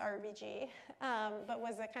pre-notorious RBG, but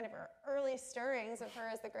was a kind of early stirrings of her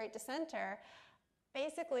as the great dissenter,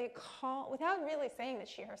 basically without really saying that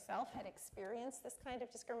she herself had experienced this kind of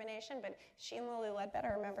discrimination, but she and Lilly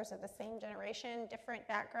Ledbetter are members of the same generation, different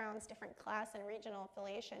backgrounds, different class and regional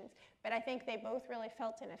affiliations, but I think they both really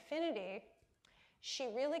felt an affinity. She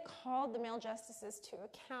really called the male justices to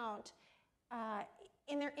account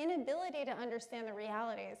in their inability to understand the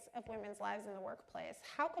realities of women's lives in the workplace.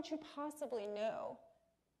 How could you possibly know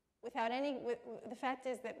without the fact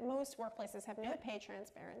is that most workplaces have no pay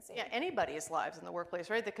transparency. Yeah, anybody's lives in the workplace,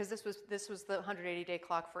 right? Because this was the 180-day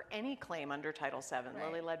clock for any claim under Title VII. Right.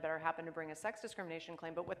 Lilly Ledbetter happened to bring a sex discrimination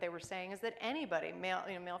claim, but what they were saying is that anybody, male,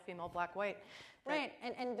 female, black, white, right,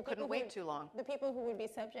 and the couldn't wait too long. The people who would be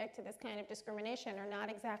subject to this kind of discrimination are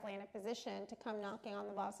not exactly in a position to come knocking on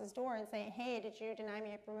the boss's door and say, "Hey, did you deny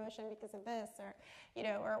me a promotion because of this?" Or,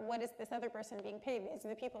 or what is this other person being paid? These are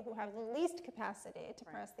the people who have the least capacity to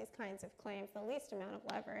press these kinds of claims, the least amount of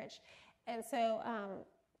leverage. And so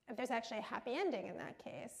there's actually a happy ending in that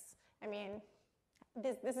case. I mean,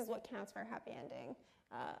 this is what counts for a happy ending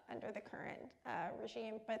under the current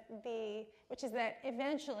regime, which is that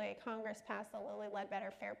eventually Congress passed the Lilly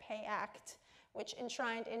Ledbetter Fair Pay Act, which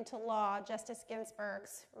enshrined into law Justice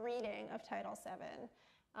Ginsburg's reading of Title VII.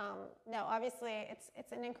 Now, obviously,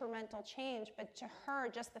 it's an incremental change, but to her,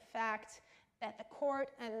 just the fact that the court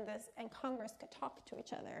and Congress could talk to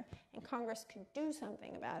each other, and Congress could do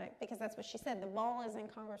something about it, because that's what she said, the ball is in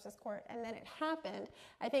Congress's court, and then it happened.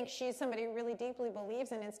 I think she's somebody who really deeply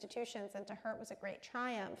believes in institutions, and to her it was a great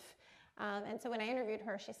triumph. And so when I interviewed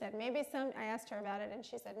her, she said, I asked her about it, and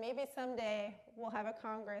she said, maybe someday we'll have a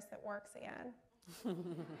Congress that works again.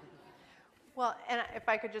 Well, and if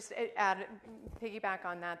I could just piggyback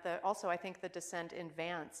on that, also I think the dissent in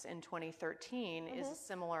Vance in 2013 is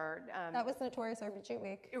similar. That was Notorious RBG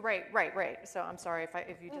Week. Right. So I'm sorry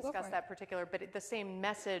if you discussed that particular, but the same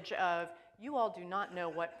message of you all do not know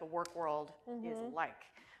what the work world is like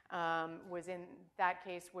was in that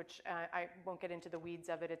case, which I won't get into the weeds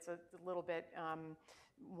of it. It's a little bit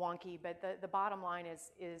wonky, but the bottom line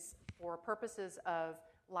is for purposes of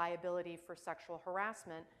liability for sexual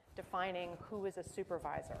harassment, defining who is a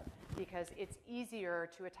supervisor, because it's easier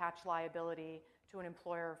to attach liability to an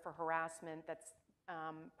employer for harassment that's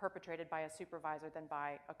perpetrated by a supervisor than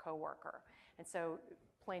by a coworker. And so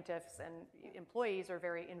plaintiffs and employees are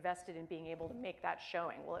very invested in being able to make that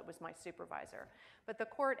showing, well, it was my supervisor. But the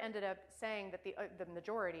court ended up saying that the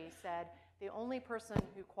majority said the only person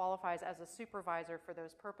who qualifies as a supervisor for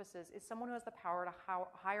those purposes is someone who has the power to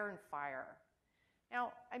hire and fire.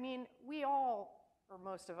 Now, I mean, we all, or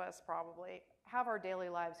most of us probably, have our daily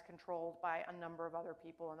lives controlled by a number of other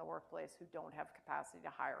people in the workplace who don't have capacity to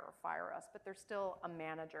hire or fire us, but there's still a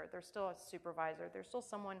manager, there's still a supervisor, there's still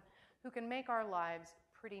someone who can make our lives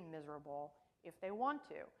pretty miserable if they want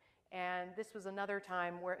to. And this was another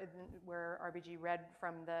time where RBG read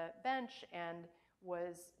from the bench and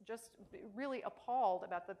was just really appalled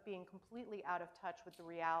about being completely out of touch with the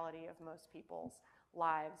reality of most people's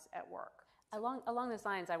lives at work. Along those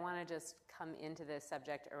lines, I want to just come into this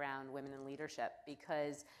subject around women in leadership,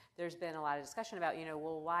 because there's been a lot of discussion about,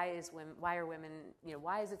 well, why is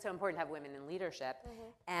it so important to have women in leadership?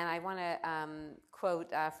 And I want to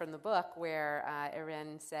quote from the book where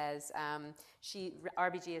Irin says,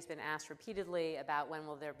 RBG has been asked repeatedly about when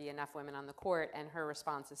will there be enough women on the court, and her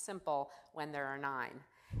response is simple: when there are 9.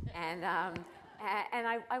 And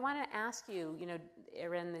I want to ask you,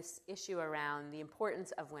 Irin, this issue around the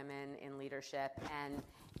importance of women in leadership and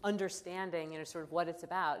understanding, sort of what it's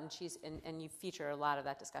about, and you feature a lot of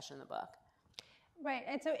that discussion in the book. Right,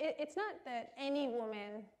 and so it's not that any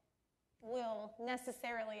woman will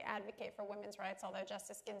necessarily advocate for women's rights, although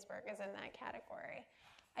Justice Ginsburg is in that category.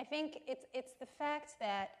 I think it's the fact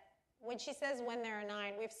that when she says when there are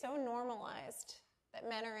 9, we've so normalized that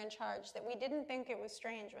men are in charge that we didn't think it was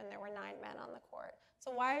strange when there were 9 men on the court. So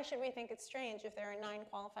why should we think it's strange if there are 9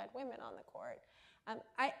 qualified women on the court?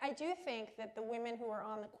 I do think that the women who are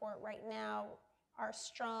on the court right now are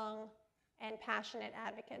strong and passionate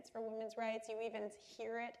advocates for women's rights. You even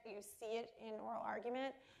hear it, you see it in oral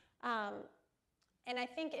argument. And I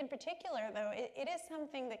think in particular, though, it is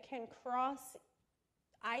something that can cross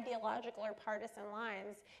ideological or partisan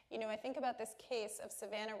lines. I think about this case of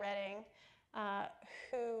Savannah Redding,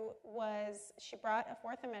 she brought a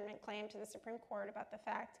Fourth Amendment claim to the Supreme Court about the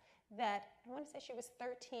fact that, I want to say she was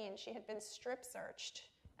 13, she had been strip searched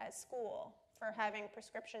at school for having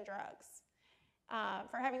prescription drugs.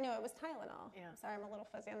 It was Tylenol. Yeah. Sorry, I'm a little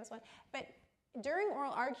fuzzy on this one. But during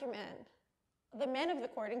oral argument, the men of the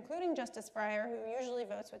court, including Justice Breyer, who usually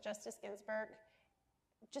votes with Justice Ginsburg,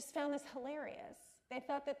 just found this hilarious. They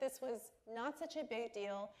thought that this was not such a big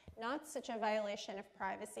deal, not such a violation of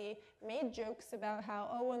privacy, made jokes about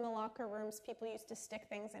how, in the locker rooms, people used to stick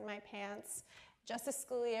things in my pants. Justice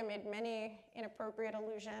Scalia made many inappropriate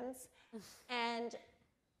allusions. And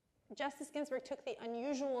Justice Ginsburg took the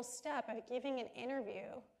unusual step of giving an interview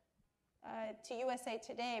to USA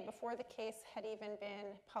Today before the case had even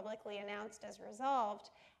been publicly announced as resolved,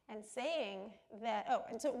 and saying that,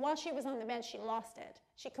 and so while she was on the bench, she lost it.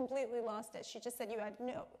 She completely lost it. She just said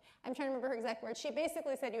I'm trying to remember her exact words. She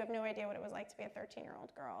basically said, you have no idea what it was like to be a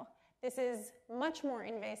 13-year-old girl. This is much more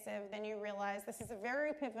invasive than you realize. This is a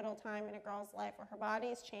very pivotal time in a girl's life where her body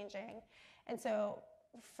is changing. And so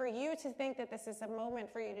for you to think that this is a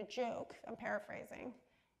moment for you to joke, I'm paraphrasing,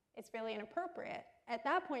 it's really inappropriate. At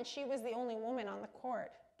that point, she was the only woman on the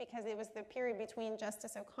court, because it was the period between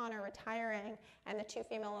Justice O'Connor retiring and the 2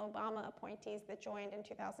 female Obama appointees that joined in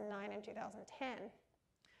 2009 and 2010.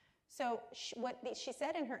 So what she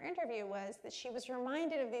said in her interview was that she was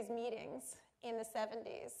reminded of these meetings in the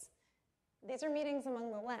 70s these are meetings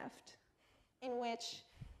among the left in which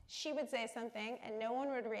she would say something and no one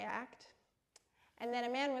would react, and then a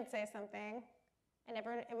man would say something and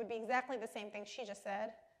everyone, it would be exactly the same thing she just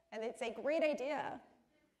said, and they'd say, great idea.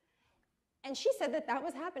 And she said that that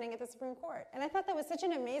was happening at the Supreme Court. And I thought that was such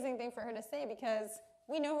an amazing thing for her to say, because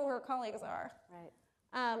we know who her colleagues are.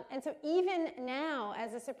 Right. And so even now,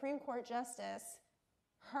 as a Supreme Court justice,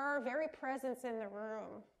 her very presence in the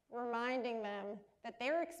room, reminding them that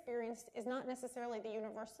their experience is not necessarily the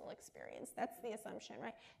universal experience. That's the assumption,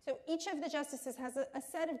 right? So each of the justices has a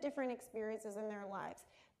set of different experiences in their lives.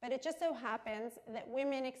 But it just so happens that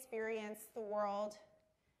women experience the world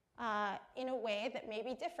in a way that may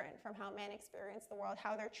be different from how men experience the world,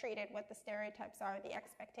 how they're treated, what the stereotypes are, the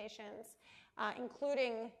expectations,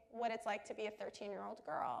 including what it's like to be a 13-year-old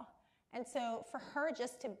girl. And so for her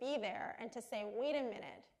just to be there and to say, wait a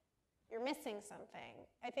minute, you're missing something,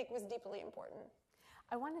 I think was deeply important.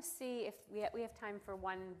 I want to see if we have time for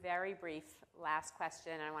one very brief last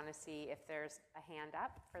question. I want to see if there's a hand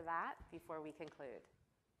up for that before we conclude.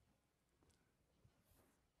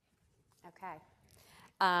 Okay.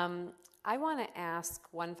 I want to ask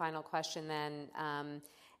one final question then.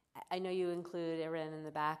 I know you include, Irin, in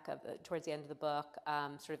the back of towards the end of the book,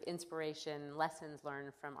 sort of inspiration, lessons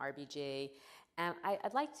learned from RBG. And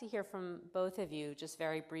I'd like to hear from both of you, just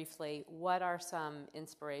very briefly, what are some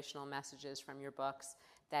inspirational messages from your books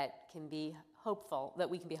that can be hopeful, that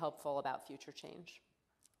we can be hopeful about future change?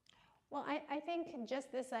 Well, I think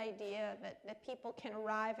just this idea that people can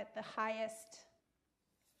arrive at the highest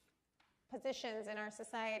positions in our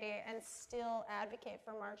society and still advocate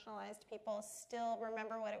for marginalized people, still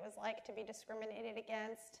remember what it was like to be discriminated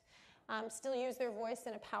against, still use their voice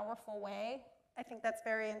in a powerful way. I think that's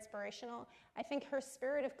very inspirational. I think her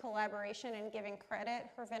spirit of collaboration and giving credit,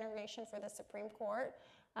 her veneration for the Supreme Court,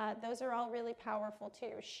 those are all really powerful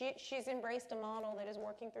too. She's embraced a model that is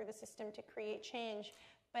working through the system to create change,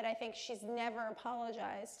 but I think she's never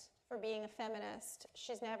apologized for being a feminist.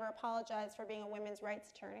 She's never apologized for being a women's rights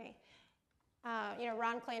attorney.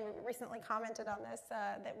 Ron Klain recently commented on this,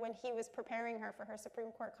 that when he was preparing her for her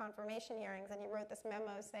Supreme Court confirmation hearings, and he wrote this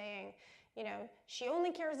memo saying, she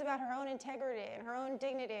only cares about her own integrity and her own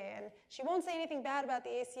dignity, and she won't say anything bad about the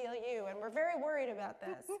ACLU, and we're very worried about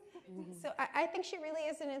this. So I think she really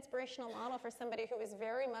is an inspirational model for somebody who is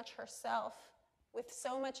very much herself, with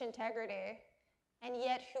so much integrity, and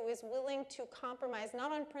yet who is willing to compromise,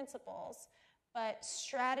 not on principles, but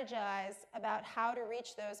strategize about how to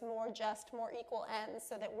reach those more just, more equal ends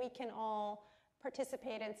so that we can all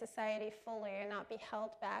participate in society fully and not be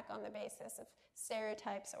held back on the basis of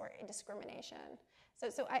stereotypes or discrimination.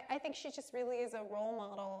 So I think she just really is a role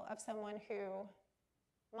model of someone who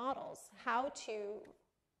models how to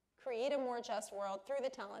create a more just world through the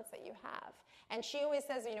talents that you have. And she always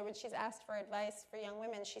says, when she's asked for advice for young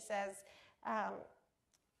women, she says,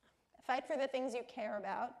 fight for the things you care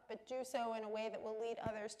about, but do so in a way that will lead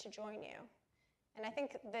others to join you. And I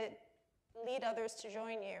think that lead others to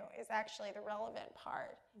join you is actually the relevant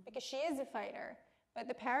part, because she is a fighter, but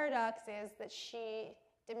the paradox is that she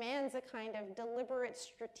demands a kind of deliberate,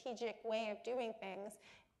 strategic way of doing things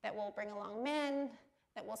that will bring along men,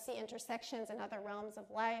 that will see intersections in other realms of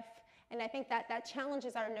life. And I think that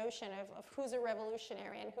challenges our notion of who's a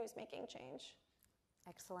revolutionary and who's making change.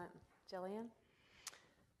 Excellent. Gillian?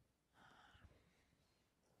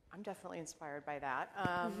 I'm definitely inspired by that.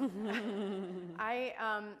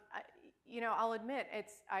 I'll admit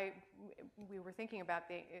we were thinking about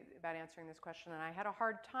answering this question, and I had a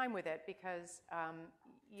hard time with it because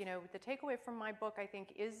the takeaway from my book, I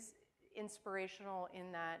think, is inspirational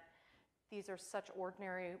in that these are such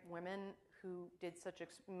ordinary women who made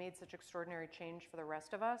such extraordinary change for the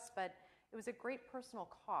rest of us, but it was a great personal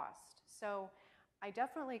cost. So I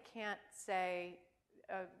definitely can't say,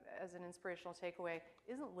 as an inspirational takeaway,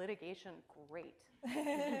 isn't litigation great?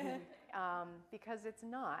 Because it's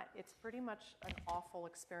not. It's pretty much an awful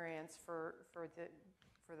experience for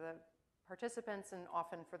the participants and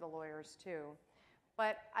often for the lawyers too.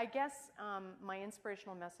 But I guess my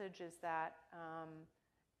inspirational message is that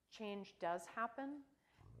change does happen,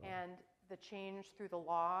 and the change through the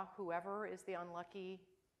law, whoever is the unlucky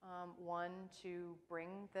one to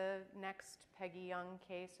bring the next Peggy Young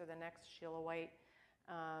case or the next Sheila White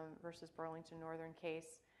versus Burlington Northern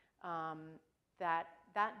case,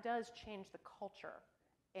 that does change the culture.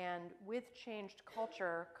 And with changed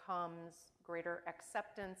culture comes greater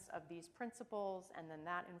acceptance of these principles, and then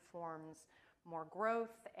that informs more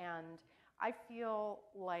growth. And I feel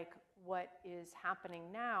like what is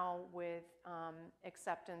happening now with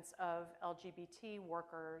acceptance of LGBT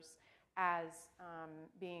workers as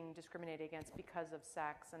being discriminated against because of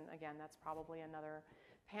sex. And again, that's probably another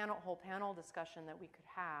whole panel discussion that we could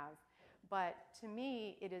have. But to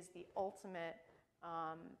me, it is the ultimate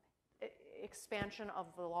expansion of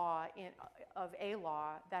the law, of a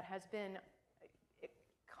law that has been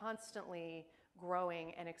constantly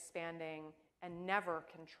growing and expanding and never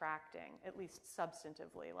contracting, at least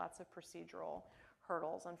substantively. Lots of procedural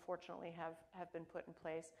hurdles, unfortunately, have been put in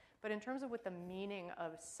place. But in terms of what the meaning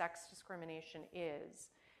of sex discrimination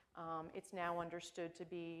is, it's now understood to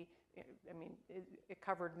be, I mean, it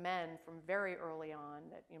covered men from very early on,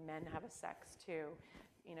 that men have a sex too.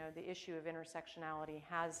 The issue of intersectionality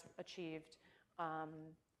has achieved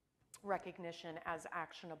recognition as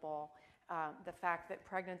actionable. The fact that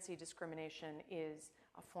pregnancy discrimination is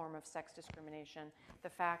a form of sex discrimination. The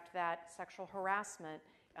fact that sexual harassment,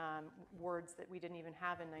 words that we didn't even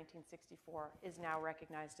have in 1964, is now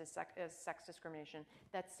recognized as sex discrimination.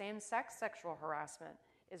 That same-sex sexual harassment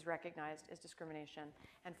is recognized as discrimination.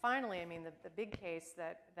 And finally, I mean, the big case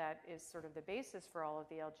that is sort of the basis for all of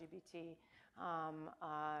the LGBT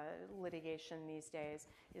litigation these days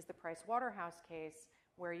is the Price Waterhouse case,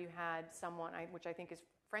 where you had someone, which I think is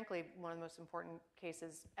frankly one of the most important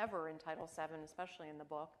cases ever in Title VII, especially in the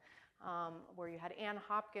book, where you had Ann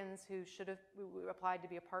Hopkins, who applied to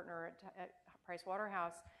be a partner at Price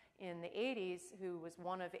Waterhouse in the 80s, who was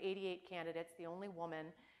one of 88 candidates, the only woman,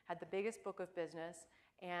 had the biggest book of business,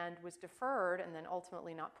 and was deferred and then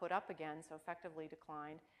ultimately not put up again, so effectively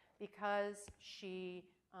declined, because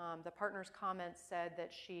the partner's comments said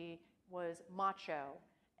that she was macho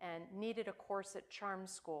and needed a course at charm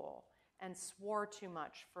school and swore too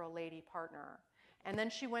much for a lady partner. And then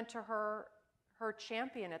she went to her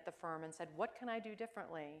champion at the firm and said, "What can I do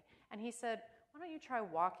differently?" And he said, "Why don't you try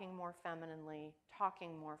walking more femininely,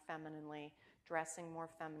 talking more femininely, dressing more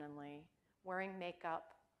femininely, wearing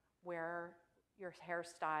makeup, wear your hair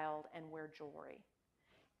styled, and wear jewelry."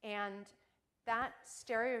 And that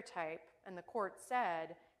stereotype, and the court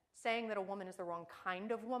said, saying that a woman is the wrong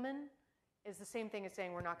kind of woman is the same thing as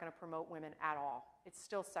saying we're not going to promote women at all. It's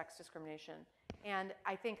still sex discrimination. And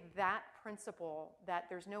I think that principle, that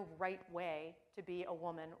there's no right way to be a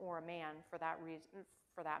woman or a man for that reason,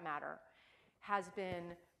 for that matter, has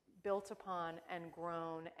been built upon and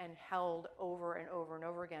grown and held over and over and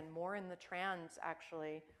over again, more in the trans,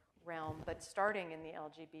 actually, realm, but starting in the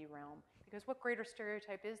LGB realm. Because what greater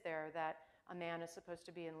stereotype is there that a man is supposed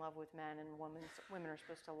to be in love with men and women are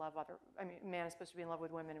supposed to love man is supposed to be in love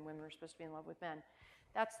with women and women are supposed to be in love with men.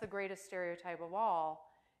 That's the greatest stereotype of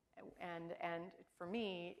all. And for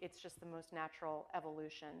me, it's just the most natural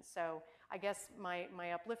evolution. So I guess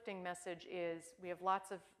my uplifting message is we have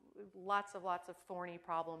lots of thorny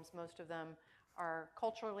problems. Most of them are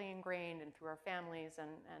culturally ingrained and through our families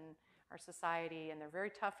and our society, and they're very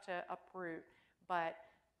tough to uproot, but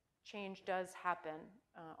change does happen,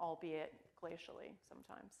 albeit glacially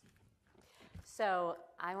sometimes. So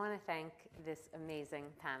I want to thank this amazing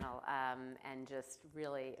panel and just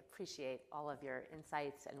really appreciate all of your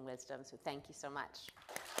insights and wisdom. So thank you so much.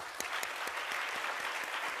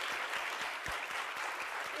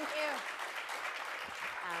 Thank you.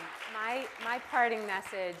 My parting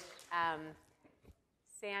message,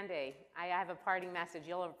 Sandy, I have a parting message.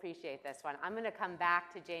 You'll appreciate this one. I'm going to come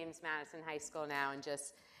back to James Madison High School now and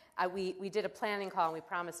just, we did a planning call and we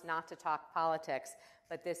promised not to talk politics,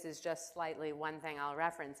 but this is just slightly one thing I'll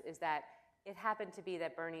reference, is that it happened to be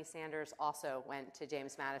that Bernie Sanders also went to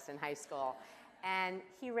James Madison High School, and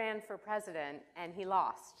he ran for president and he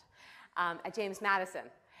lost at James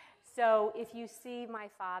Madison. So if you see my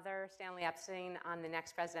father, Stanley Epstein, on the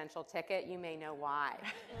next presidential ticket, you may know why.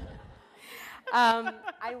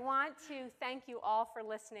 I want to thank you all for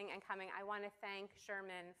listening and coming. I want to thank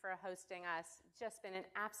Sherman for hosting us. It's just been an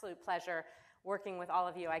absolute pleasure working with all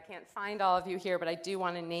of you. I can't find all of you here, but I do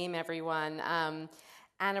want to name everyone.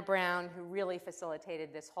 Anna Brown, who really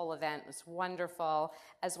facilitated this whole event, was wonderful,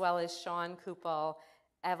 as well as Sean Kupel,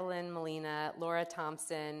 Evelyn Molina, Laura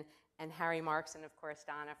Thompson, and Harry Marks, and of course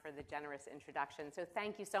Donna for the generous introduction. So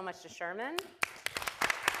thank you so much to Sherman.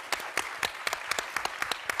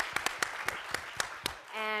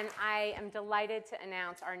 And I am delighted to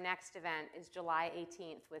announce our next event is July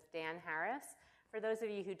 18th with Dan Harris. For those of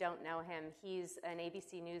you who don't know him, he's an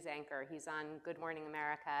ABC News anchor. He's on Good Morning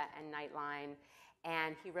America and Nightline,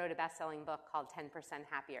 and he wrote a best-selling book called 10%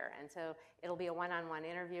 Happier. And so it'll be a one-on-one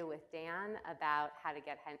interview with Dan about how to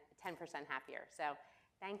get 10% happier. So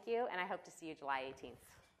thank you, and I hope to see you July 18th.